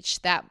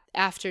beach that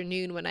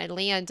afternoon when I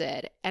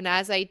landed. And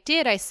as I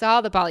did, I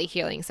saw the Bali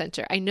Healing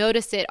Center. I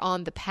noticed it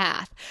on the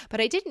path, but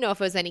I didn't know if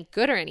it was any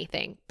good or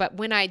anything. But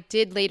when I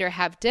did later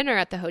have dinner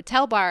at the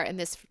hotel bar and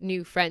this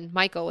new friend,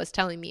 Michael, was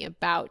telling me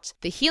about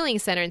the healing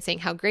center and saying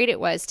how great it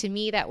was, to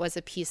me, that was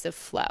a piece of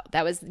flow.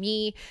 That was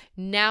me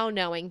now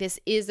knowing this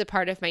is a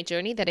part of my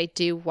journey that I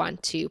do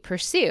want to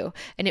pursue.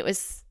 And it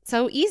was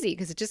so easy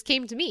because it just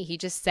came to me. He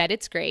just said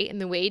it's great.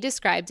 And the way he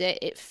described it,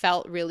 it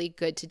felt really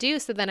good to do.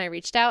 So then I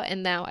reached out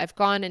and now I've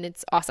gone and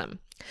it's awesome.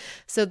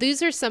 So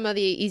these are some of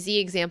the easy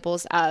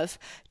examples of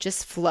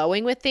just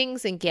flowing with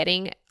things and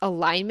getting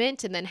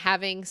alignment and then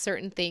having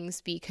certain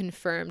things be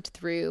confirmed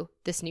through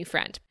this new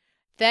friend.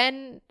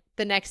 Then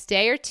the next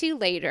day or two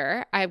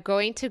later, I'm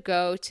going to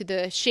go to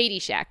the Shady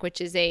Shack,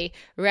 which is a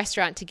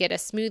restaurant to get a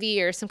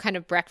smoothie or some kind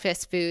of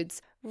breakfast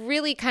foods.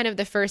 Really kind of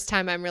the first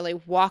time I'm really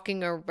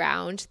walking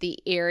around the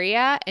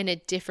area in a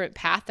different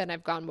path than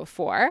I've gone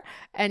before.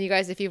 And you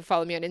guys, if you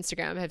follow me on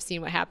Instagram, have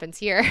seen what happens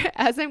here.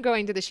 As I'm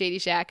going to the Shady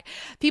Shack,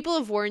 people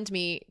have warned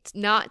me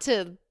not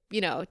to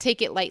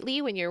take it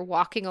lightly when you're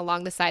walking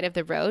along the side of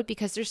the road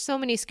because there's so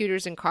many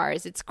scooters and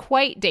cars. It's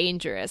quite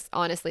dangerous,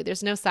 honestly.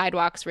 There's no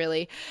sidewalks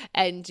really.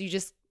 And you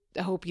just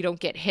hope you don't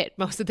get hit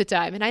most of the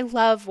time. And I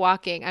love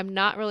walking. I'm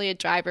not really a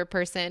driver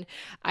person.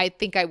 I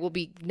think I will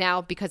be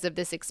now because of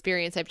this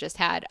experience I've just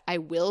had. I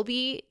will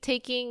be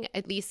taking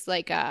at least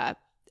like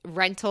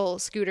rental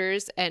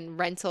scooters and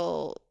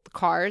rental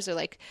cars or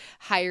like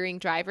hiring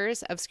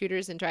drivers of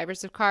scooters and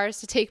drivers of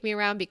cars to take me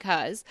around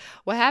because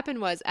what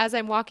happened was as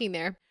I'm walking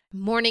there,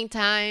 morning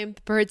time,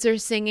 birds are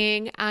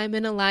singing, I'm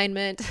in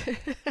alignment.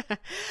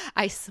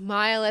 I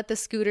smile at the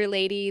scooter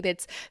lady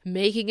that's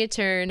making a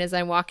turn as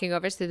I'm walking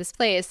over to this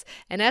place.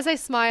 And as I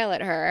smile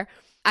at her,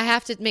 I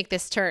have to make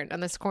this turn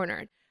on this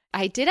corner.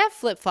 I did have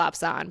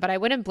flip-flops on, but I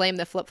wouldn't blame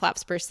the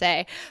flip-flops per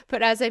se.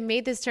 But as I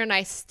made this turn,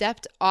 I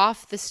stepped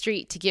off the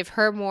street to give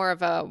her more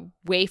of a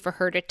way for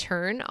her to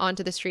turn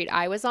onto the street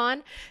I was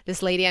on.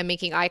 This lady I'm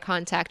making eye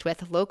contact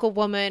with, local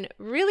woman,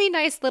 really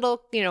nice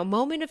little,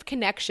 moment of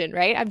connection,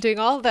 right? I'm doing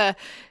all the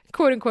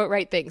quote unquote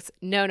right things.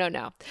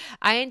 No.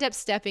 I end up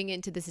stepping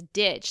into this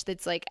ditch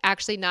that's like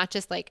actually not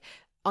just like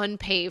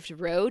unpaved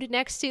road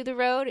next to the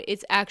road.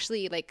 It's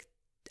actually like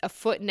a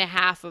foot and a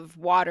half of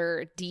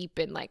water deep.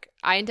 And like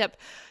I end up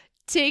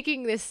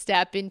taking this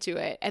step into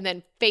it and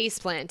then face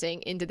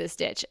planting into this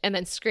ditch and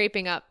then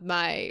scraping up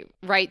my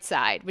right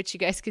side, which you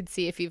guys could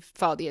see if you've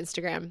followed the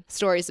Instagram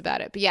stories about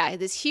it. But yeah,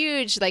 this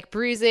huge like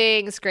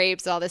bruising,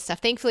 scrapes, all this stuff.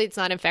 Thankfully, it's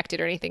not infected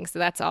or anything, so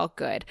that's all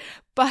good.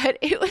 But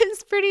it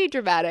was pretty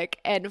dramatic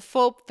and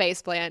full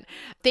face plant.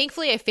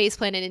 Thankfully, I face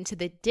planted into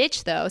the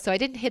ditch though, so I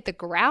didn't hit the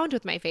ground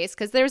with my face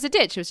because there was a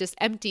ditch. It was just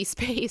empty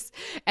space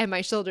and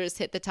my shoulders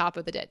hit the top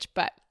of the ditch.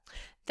 But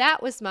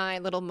that was my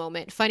little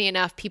moment. Funny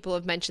enough, people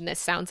have mentioned this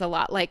sounds a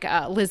lot like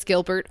Liz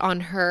Gilbert on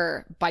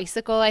her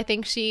bicycle. I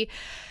think she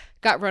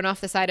got run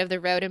off the side of the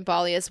road in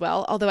Bali as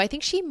well. Although I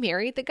think she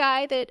married the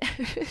guy that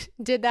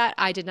did that.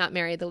 I did not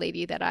marry the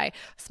lady that I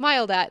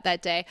smiled at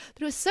that day.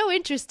 But it was so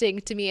interesting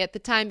to me at the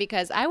time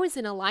because I was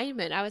in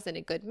alignment. I was in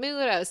a good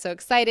mood. I was so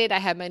excited. I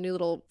had my new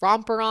little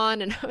romper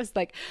on and I was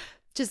like,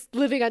 just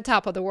living on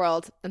top of the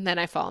world, and then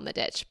I fall in the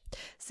ditch.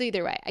 So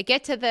either way, I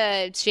get to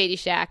the Shady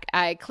Shack,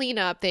 I clean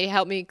up, they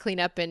help me clean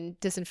up and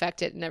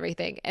disinfect it and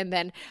everything, and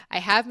then I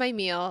have my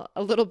meal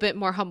a little bit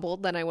more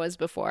humbled than I was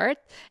before,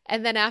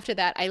 and then after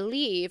that I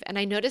leave and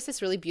I notice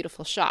this really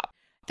beautiful shop.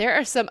 There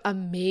are some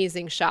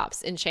amazing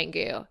shops in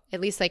Canggu, at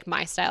least like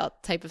my style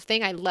type of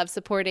thing. I love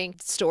supporting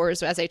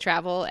stores as I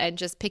travel and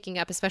just picking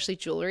up especially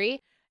jewelry.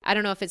 I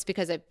don't know if it's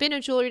because I've been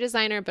a jewelry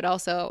designer, but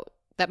also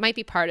that might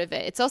be part of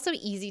it. It's also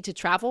easy to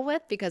travel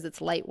with because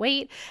it's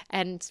lightweight,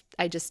 and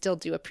I just still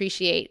do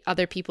appreciate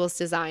other people's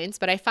designs.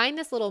 But I find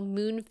this little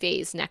moon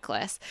phase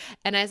necklace,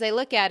 and as I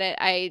look at it,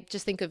 I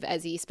just think of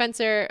Ezzie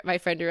Spencer, my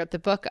friend who wrote the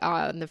book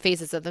on the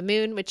phases of the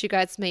moon, which you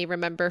guys may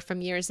remember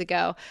from years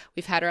ago.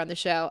 We've had her on the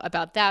show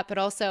about that, but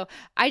also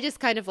I just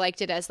kind of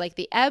liked it as like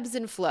the ebbs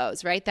and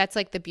flows, right? That's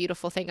like the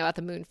beautiful thing about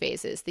the moon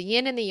phases, the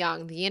yin and the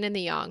yang, the yin and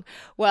the yang.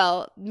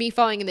 Well, me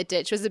falling in the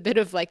ditch was a bit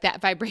of like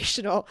that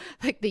vibrational,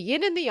 like the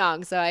yin and the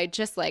yang. So I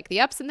just like the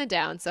ups and the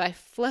downs. So I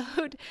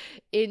flowed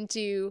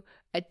into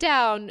a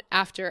down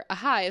after a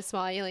high of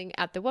smiling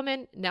at the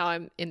woman. Now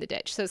I'm in the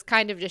ditch. So it's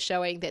kind of just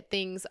showing that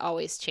things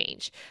always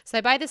change. So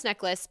I buy this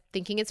necklace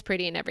thinking it's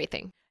pretty and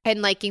everything,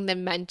 and liking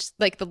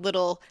like the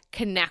little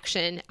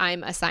connection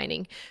I'm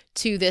assigning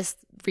to this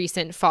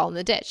recent fall in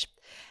the ditch.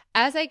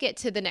 As I get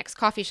to the next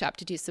coffee shop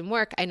to do some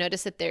work, I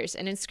notice that there's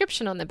an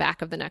inscription on the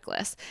back of the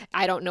necklace.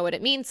 I don't know what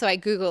it means, so I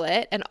Google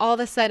it, and all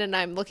of a sudden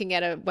I'm looking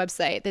at a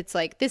website that's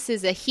like, this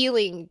is a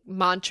healing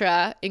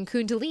mantra in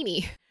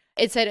Kundalini.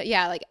 It said,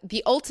 yeah, like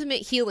the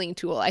ultimate healing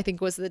tool, I think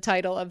was the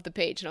title of the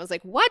page. And I was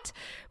like, what?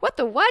 What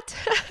the what?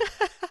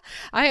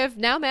 I have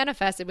now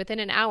manifested within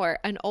an hour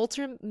an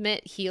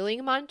ultimate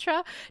healing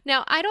mantra.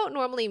 Now, I don't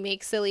normally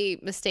make silly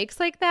mistakes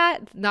like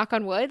that, knock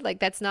on wood. Like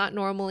that's not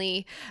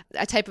normally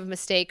a type of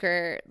mistake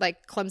or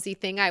like clumsy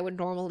thing I would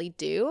normally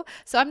do.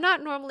 So I'm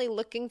not normally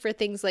looking for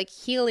things like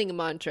healing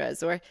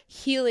mantras or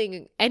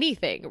healing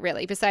anything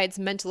really besides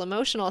mental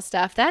emotional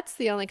stuff. That's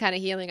the only kind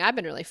of healing I've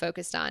been really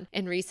focused on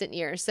in recent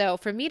years. So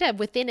for me to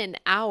within an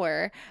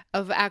hour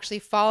of actually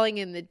falling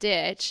in the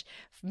ditch,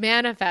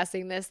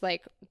 manifesting this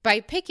like by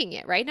picking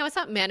it, right? Now it's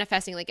not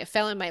manifesting like it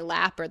fell in my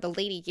lap or the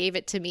lady gave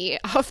it to me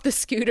off the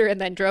scooter and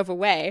then drove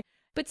away.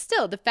 But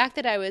still, the fact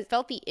that I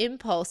felt the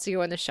impulse to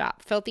go in the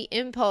shop, felt the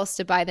impulse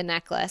to buy the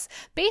necklace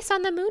based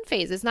on the moon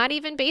phases, not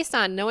even based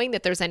on knowing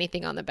that there's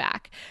anything on the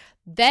back.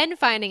 Then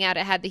finding out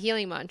it had the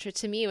healing mantra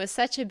to me was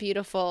such a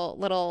beautiful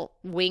little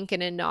wink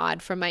and a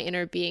nod from my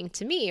inner being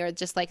to me, or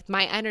just like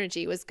my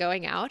energy was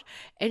going out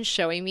and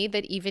showing me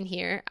that even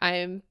here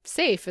I'm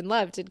safe and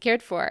loved and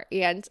cared for,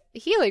 and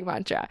healing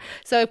mantra.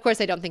 So of course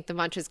I don't think the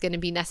mantra is going to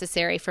be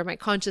necessary for my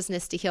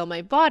consciousness to heal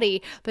my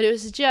body, but it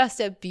was just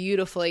a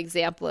beautiful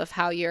example of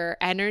how your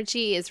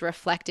energy is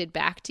reflected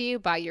back to you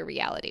by your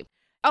reality.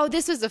 Oh,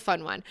 this was a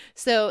fun one.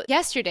 So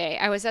yesterday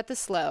I was at the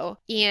Slow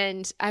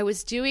and I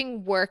was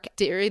doing work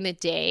during the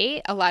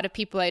day. A lot of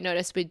people I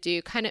noticed would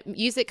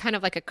use it kind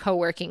of like a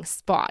co-working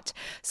spot.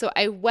 So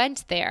I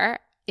went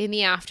there in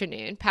the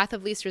afternoon, path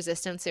of least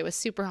resistance. It was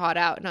super hot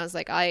out and I was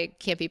like, I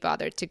can't be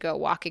bothered to go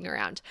walking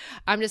around.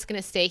 I'm just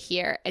going to stay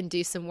here and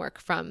do some work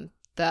from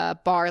the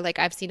bar like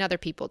I've seen other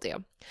people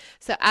do.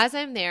 So as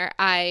I'm there,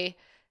 I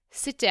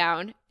sit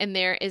down and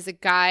there is a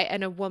guy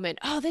and a woman.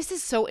 Oh, this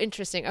is so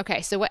interesting.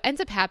 Okay, so what ends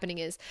up happening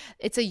is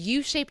it's a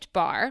U-shaped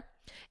bar,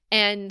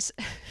 and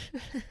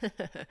I'm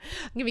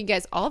giving you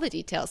guys all the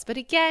details, but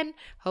again,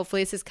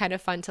 hopefully this is kind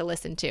of fun to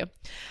listen to.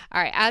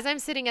 All right, as I'm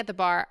sitting at the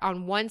bar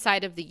on one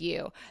side of the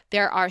U,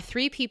 there are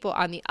 3 people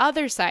on the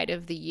other side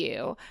of the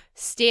U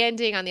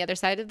standing on the other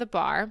side of the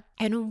bar,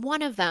 and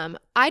one of them,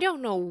 I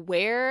don't know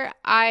where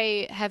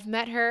I have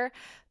met her,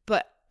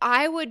 but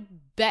I would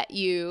bet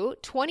you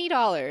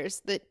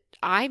 $20 that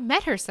I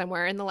met her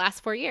somewhere in the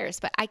last 4 years,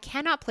 but I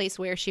cannot place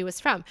where she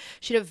was from.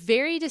 She had a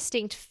very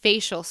distinct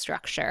facial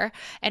structure,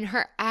 and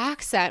her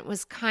accent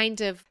was kind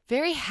of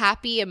very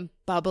happy and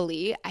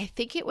bubbly. I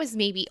think it was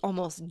maybe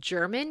almost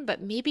German,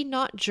 but maybe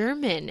not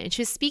German. And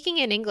she was speaking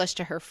in English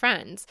to her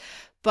friends,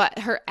 but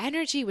her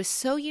energy was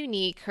so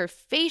unique. Her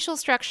facial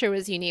structure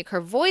was unique.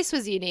 Her voice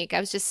was unique. I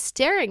was just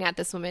staring at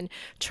this woman,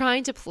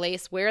 trying to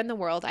place where in the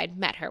world I'd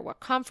met her, what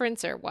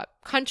conference or what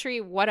country,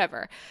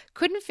 whatever.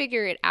 Couldn't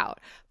figure it out.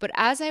 But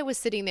as I was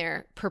sitting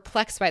there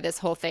perplexed by this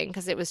whole thing,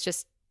 because it was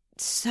just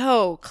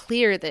so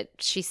clear that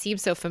she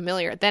seemed so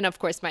familiar, then of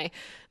course my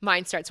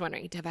mind starts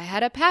wondering, have I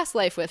had a past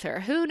life with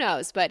her? Who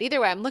knows? But either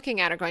way, I'm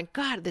looking at her going,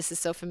 God, this is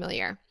so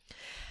familiar.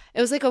 It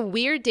was like a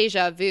weird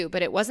deja vu,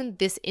 but it wasn't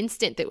this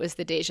instant that was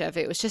the deja vu.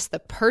 It was just the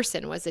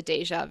person was a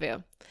deja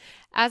vu.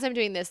 As I'm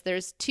doing this,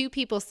 there's 2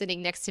 people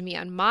sitting next to me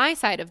on my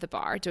side of the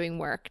bar doing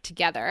work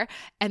together.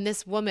 And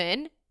this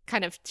woman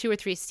kind of 2 or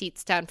 3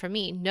 seats down from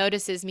me,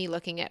 notices me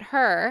looking at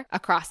her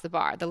across the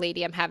bar, the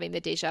lady I'm having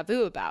the deja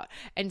vu about.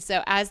 And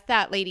so as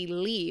that lady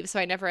leaves, so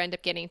I never end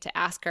up getting to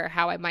ask her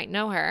how I might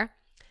know her,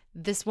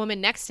 this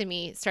woman next to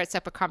me starts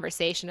up a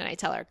conversation, and I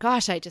tell her,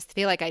 gosh, I just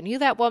feel like I knew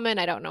that woman.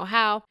 I don't know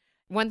how.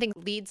 One thing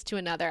leads to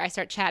another. I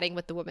start chatting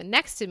with the woman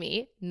next to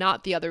me,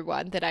 not the other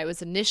one that I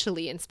was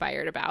initially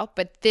inspired about,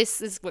 but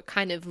this is what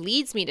kind of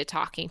leads me to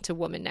talking to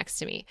woman next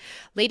to me.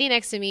 Lady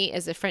next to me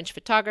is a French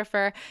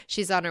photographer.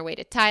 She's on her way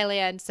to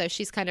Thailand, so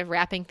she's kind of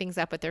wrapping things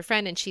up with her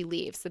friend, and she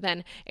leaves. So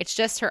then it's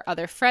just her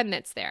other friend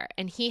that's there,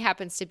 and he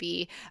happens to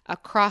be a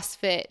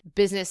CrossFit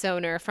business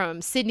owner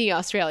from Sydney,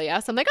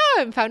 Australia. So I'm like,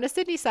 oh, I found a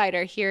Sydney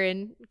sider here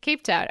in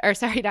Cape Town, or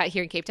sorry, not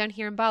here in Cape Town,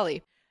 here in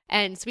Bali.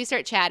 And so we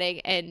start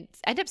chatting and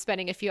end up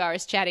spending a few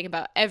hours chatting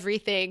about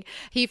everything.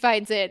 He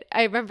finds it.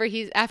 I remember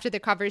after the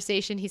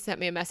conversation, he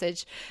sent me a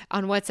message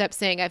on WhatsApp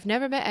saying, I've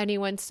never met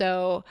anyone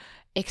so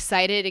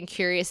excited and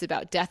curious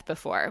about death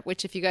before,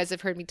 which if you guys have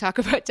heard me talk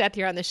about death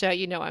here on the show,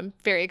 you know I'm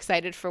very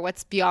excited for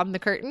what's beyond the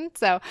curtain.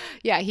 So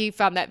yeah, he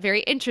found that very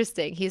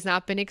interesting. He's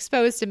not been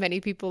exposed to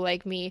many people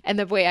like me and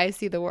the way I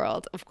see the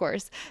world, of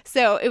course.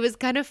 So it was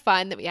kind of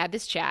fun that we had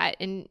this chat.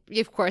 And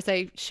of course,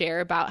 I share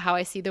about how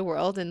I see the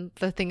world and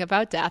the thing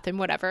about death and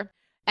whatever.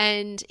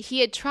 And he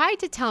had tried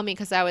to tell me,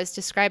 because I was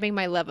describing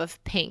my love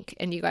of pink.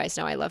 And you guys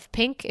know I love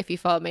pink. If you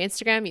follow my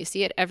Instagram, you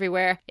see it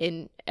everywhere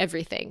in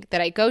everything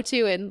that I go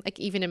to, and like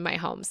even in my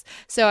homes.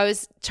 So I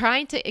was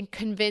trying to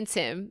convince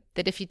him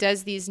that if he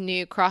does these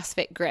new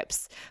CrossFit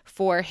grips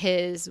for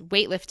his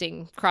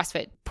weightlifting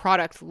CrossFit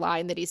product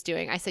line that he's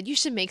doing, I said, you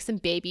should make some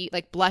baby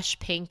like blush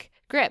pink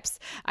grips.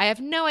 I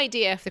have no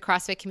idea if the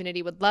CrossFit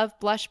community would love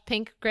blush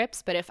pink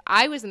grips, but if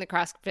I was in the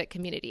CrossFit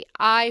community,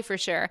 I for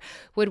sure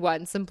would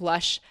want some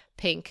blush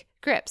pink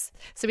grips.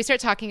 So we start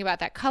talking about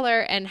that color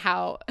and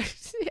how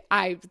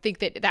I think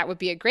that that would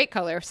be a great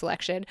color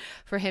selection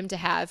for him to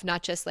have,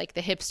 not just like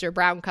the hipster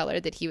brown color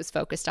that he was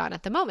focused on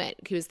at the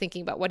moment. He was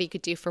thinking about what he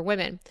could do for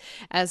women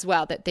as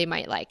well that they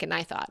might like. And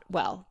I thought,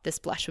 well, this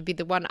blush would be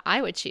the one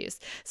I would choose.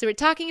 So we're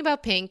talking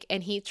about pink,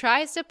 and he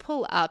tries to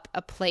pull up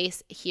a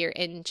place here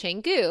in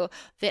Canggu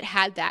that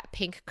had that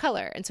pink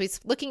color. And so he's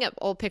looking up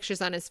old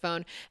pictures on his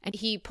phone, and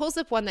he pulls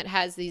up one that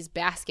has these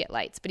basket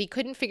lights, but he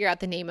couldn't figure out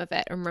the name of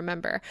it and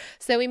remember.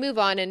 So we move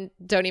on and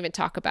don't even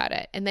talk about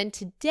it. And then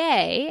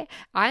today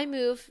I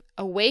move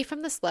away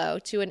from the slow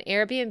to an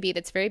Airbnb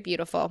that's very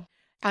beautiful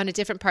on a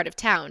different part of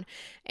town.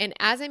 And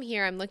as I'm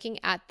here, I'm looking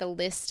at the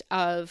list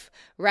of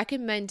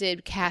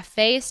recommended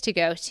cafes to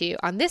go to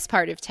on this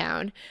part of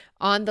town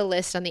on the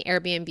list on the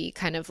Airbnb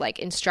kind of like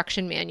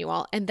instruction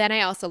manual. And then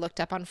I also looked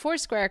up on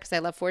Foursquare because I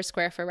love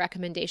Foursquare for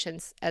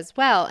recommendations as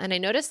well. And I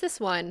noticed this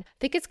one, I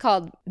think it's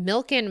called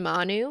Milk and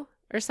Manu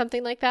or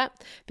something like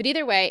that. But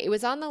either way, it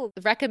was on the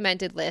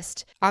recommended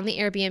list on the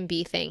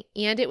Airbnb thing,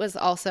 and it was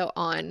also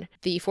on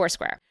the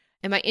Foursquare.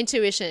 And my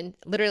intuition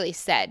literally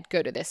said,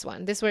 go to this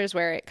one. This was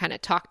where it kind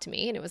of talked to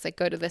me, and it was like,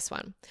 go to this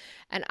one.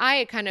 And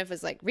I kind of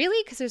was like,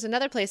 really? Because there's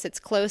another place that's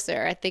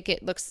closer. I think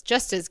it looks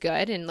just as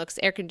good and looks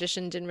air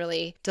conditioned and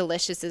really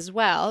delicious as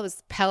well. It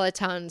was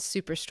Peloton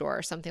Superstore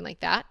or something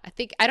like that.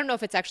 I don't know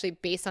if it's actually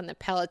based on the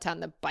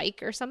Peloton, the bike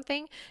or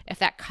something, if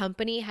that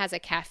company has a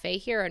cafe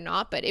here or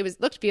not, but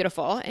it looked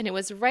beautiful, and it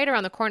was right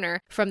around the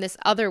corner from this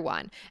other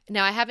one.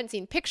 Now, I haven't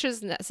seen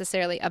pictures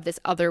necessarily of this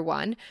other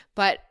one,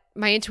 but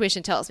my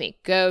intuition tells me,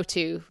 go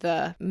to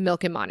the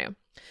Milk and Manu.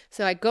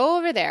 So I go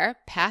over there,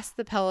 past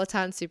the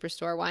Peloton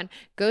Superstore one,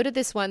 go to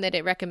this one that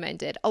it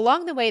recommended.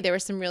 Along the way, there were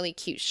some really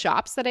cute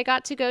shops that I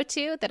got to go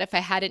to that if I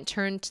hadn't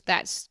turned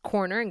that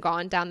corner and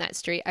gone down that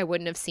street, I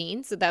wouldn't have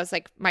seen. So that was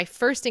like my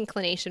first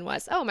inclination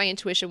was, oh, my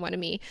intuition wanted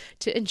me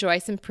to enjoy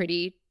some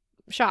pretty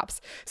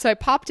shops. So I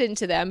popped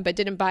into them, but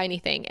didn't buy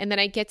anything. And then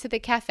I get to the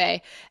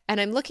cafe and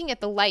I'm looking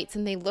at the lights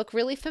and they look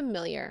really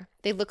familiar.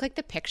 They look like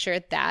the picture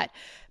that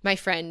my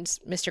friend,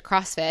 Mr.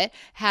 CrossFit,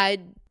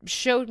 had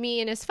showed me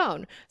in his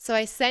phone. So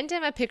I send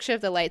him a picture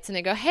of the lights and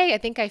I go, hey, I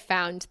think I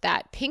found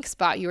that pink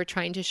spot you were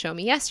trying to show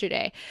me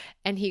yesterday.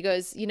 And he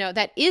goes,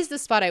 that is the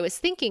spot I was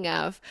thinking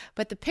of,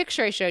 but the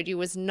picture I showed you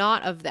was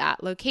not of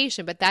that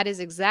location, but that is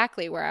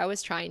exactly where I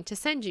was trying to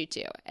send you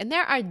to. And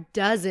there are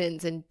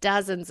dozens and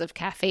dozens of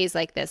cafes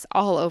like this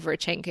all over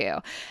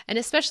Canggu. And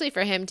especially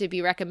for him to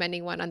be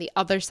recommending one on the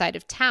other side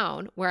of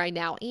town where I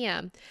now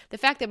am, the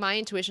fact that my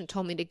intuition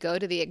told me to go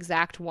to the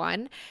exact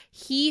one,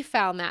 he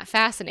found that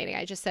fascinating.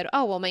 I just said,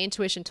 oh, well, my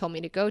intuition told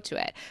me to go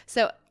to it.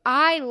 So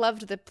I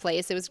loved the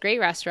place. It was a great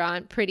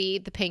restaurant, pretty,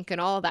 the pink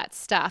and all of that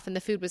stuff. And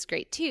the food was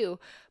great too.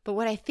 But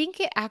what I think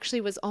it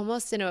actually was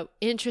almost in an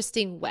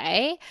interesting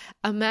way,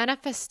 a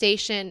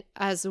manifestation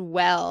as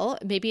well,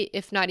 maybe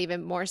if not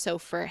even more so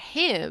for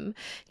him,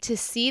 to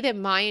see that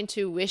my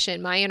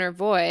intuition, my inner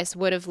voice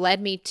would have led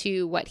me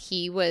to what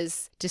he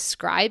was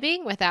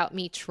describing without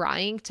me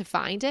trying to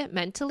find it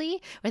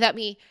mentally, without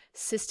me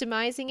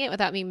systemizing it,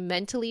 without me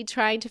mentally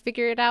trying to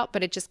figure it out,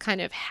 but it just kind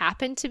of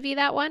happened to be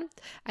that one.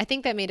 I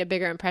think that made a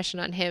bigger impression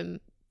on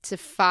him to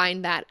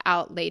find that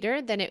out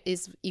later than it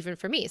is even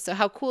for me. So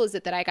how cool is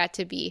it that I got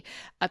to be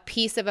a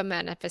piece of a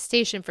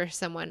manifestation for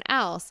someone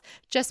else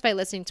just by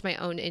listening to my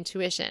own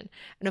intuition?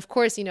 And of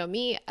course,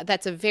 me,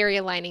 that's a very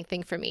aligning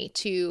thing for me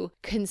to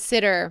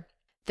consider.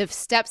 The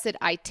steps that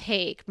I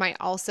take might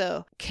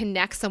also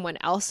connect someone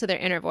else to their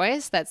inner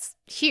voice. That's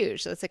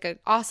huge. That's like an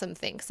awesome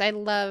thing, because I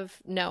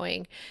love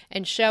knowing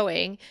and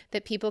showing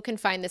that people can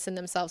find this in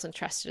themselves and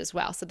trust it as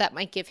well. So that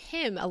might give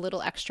him a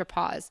little extra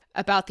pause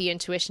about the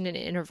intuition and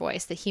inner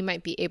voice that he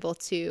might be able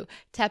to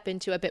tap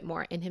into a bit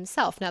more in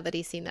himself now that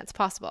he's seen that's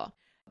possible.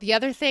 The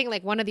other thing,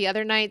 like one of the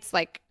other nights,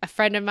 like a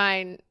friend of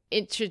mine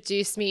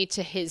introduced me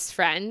to his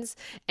friends,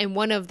 and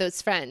one of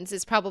those friends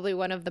is probably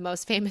one of the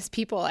most famous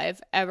people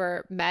I've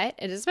ever met,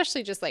 and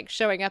especially just like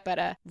showing up at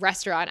a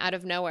restaurant out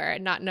of nowhere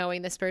and not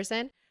knowing this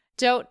person.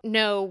 Don't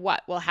know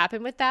what will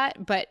happen with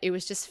that, but it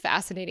was just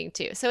fascinating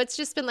too. So it's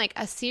just been like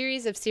a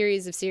series of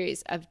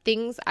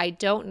things. I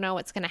don't know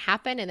what's going to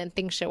happen, and then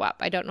things show up.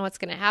 I don't know what's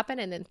going to happen,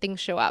 and then things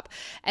show up.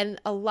 And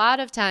a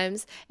lot of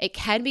times it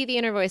can be the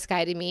inner voice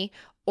guiding me,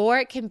 or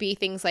it can be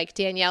things like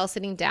Danielle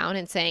sitting down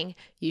and saying,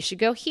 you should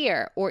go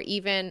here. Or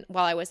even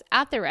while I was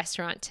at the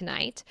restaurant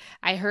tonight,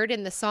 I heard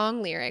in the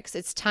song lyrics,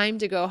 it's time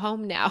to go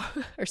home now,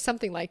 or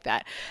something like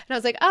that. And I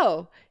was like,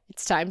 oh,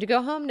 it's time to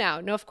go home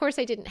now. No, of course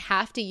I didn't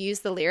have to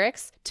use the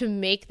lyrics to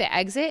make the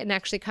exit and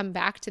actually come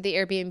back to the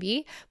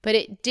Airbnb, but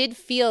it did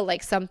feel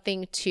like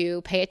something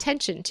to pay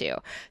attention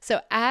to. So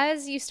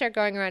as you start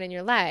going around in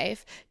your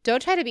life,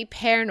 don't try to be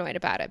paranoid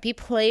about it. Be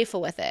playful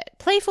with it.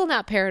 Playful,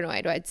 not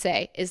paranoid, I'd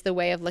say, is the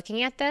way of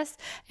looking at this,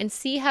 and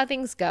see how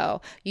things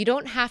go. You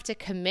don't have to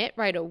commit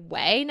right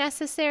away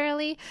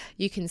necessarily.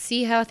 You can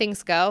see how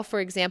things go.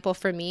 For example,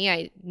 for me,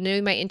 I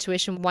knew my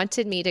intuition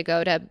wanted me to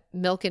go to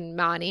Milk and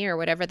Money or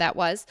whatever that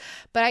was,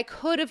 but I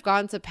could have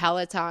gone to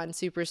Peloton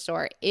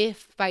Superstore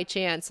if by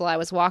chance while I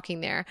was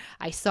walking there,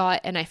 I saw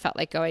it and I felt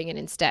like going in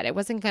instead. It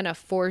wasn't going to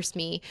force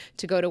me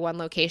to go to one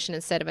location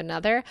instead of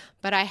another,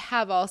 but I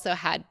have also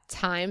had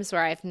times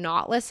where I've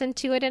not listened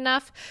to it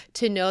enough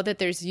to know that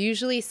there's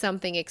usually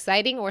something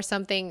exciting or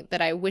something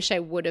that I wish I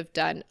would have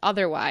done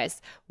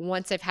otherwise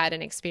once I've had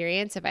an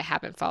experience if I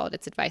haven't followed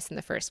its advice in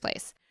the first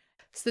place.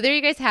 So there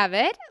you guys have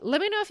it.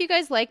 Let me know if you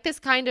guys like this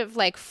kind of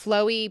like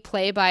flowy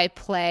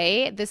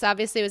play-by-play. This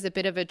obviously was a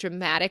bit of a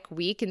dramatic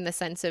week in the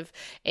sense of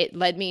it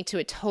led me to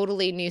a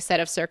totally new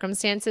set of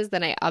circumstances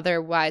than I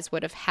otherwise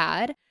would have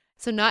had.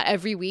 So not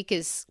every week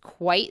is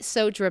quite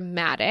so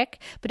dramatic,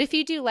 but if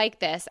you do like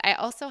this, I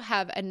also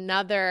have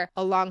another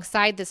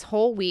alongside this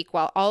whole week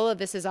while all of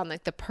this is on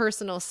like the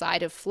personal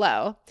side of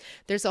flow.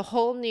 There's a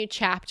whole new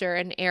chapter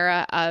and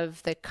era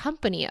of the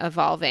company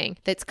evolving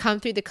that's come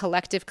through the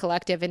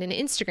collective in an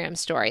Instagram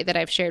story that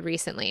I've shared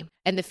recently.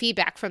 And the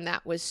feedback from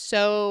that was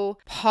so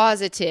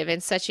positive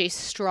in such a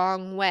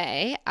strong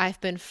way.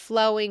 I've been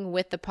flowing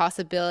with the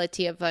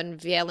possibility of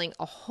unveiling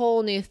a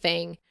whole new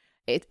thing.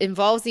 It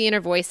involves the inner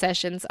voice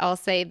sessions, I'll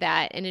say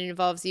that, and it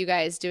involves you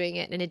guys doing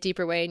it in a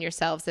deeper way in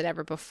yourselves than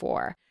ever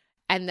before.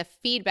 And the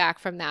feedback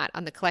from that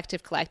on the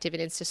collective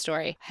and Insta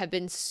story have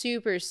been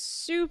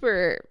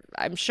super,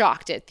 I'm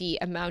shocked at the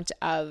amount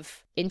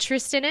of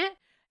interest in it.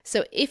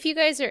 So if you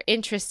guys are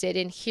interested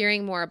in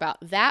hearing more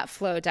about that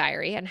flow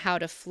diary and how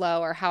to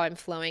flow or how I'm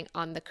flowing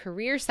on the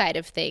career side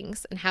of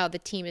things and how the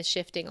team is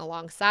shifting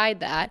alongside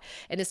that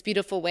in this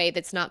beautiful way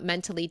that's not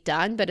mentally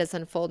done, but is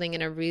unfolding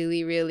in a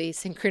really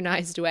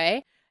synchronized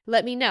way,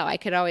 let me know. I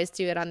could always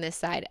do it on this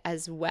side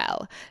as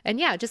well. And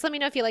yeah, just let me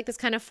know if you like this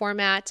kind of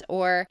format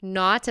or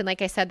not. And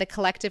like I said, the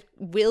collective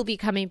will be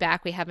coming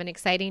back. We have an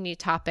exciting new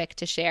topic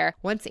to share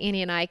once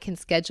Annie and I can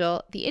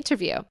schedule the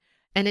interview.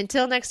 And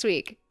until next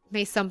week,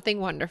 may something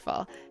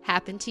wonderful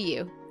happen to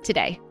you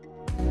today.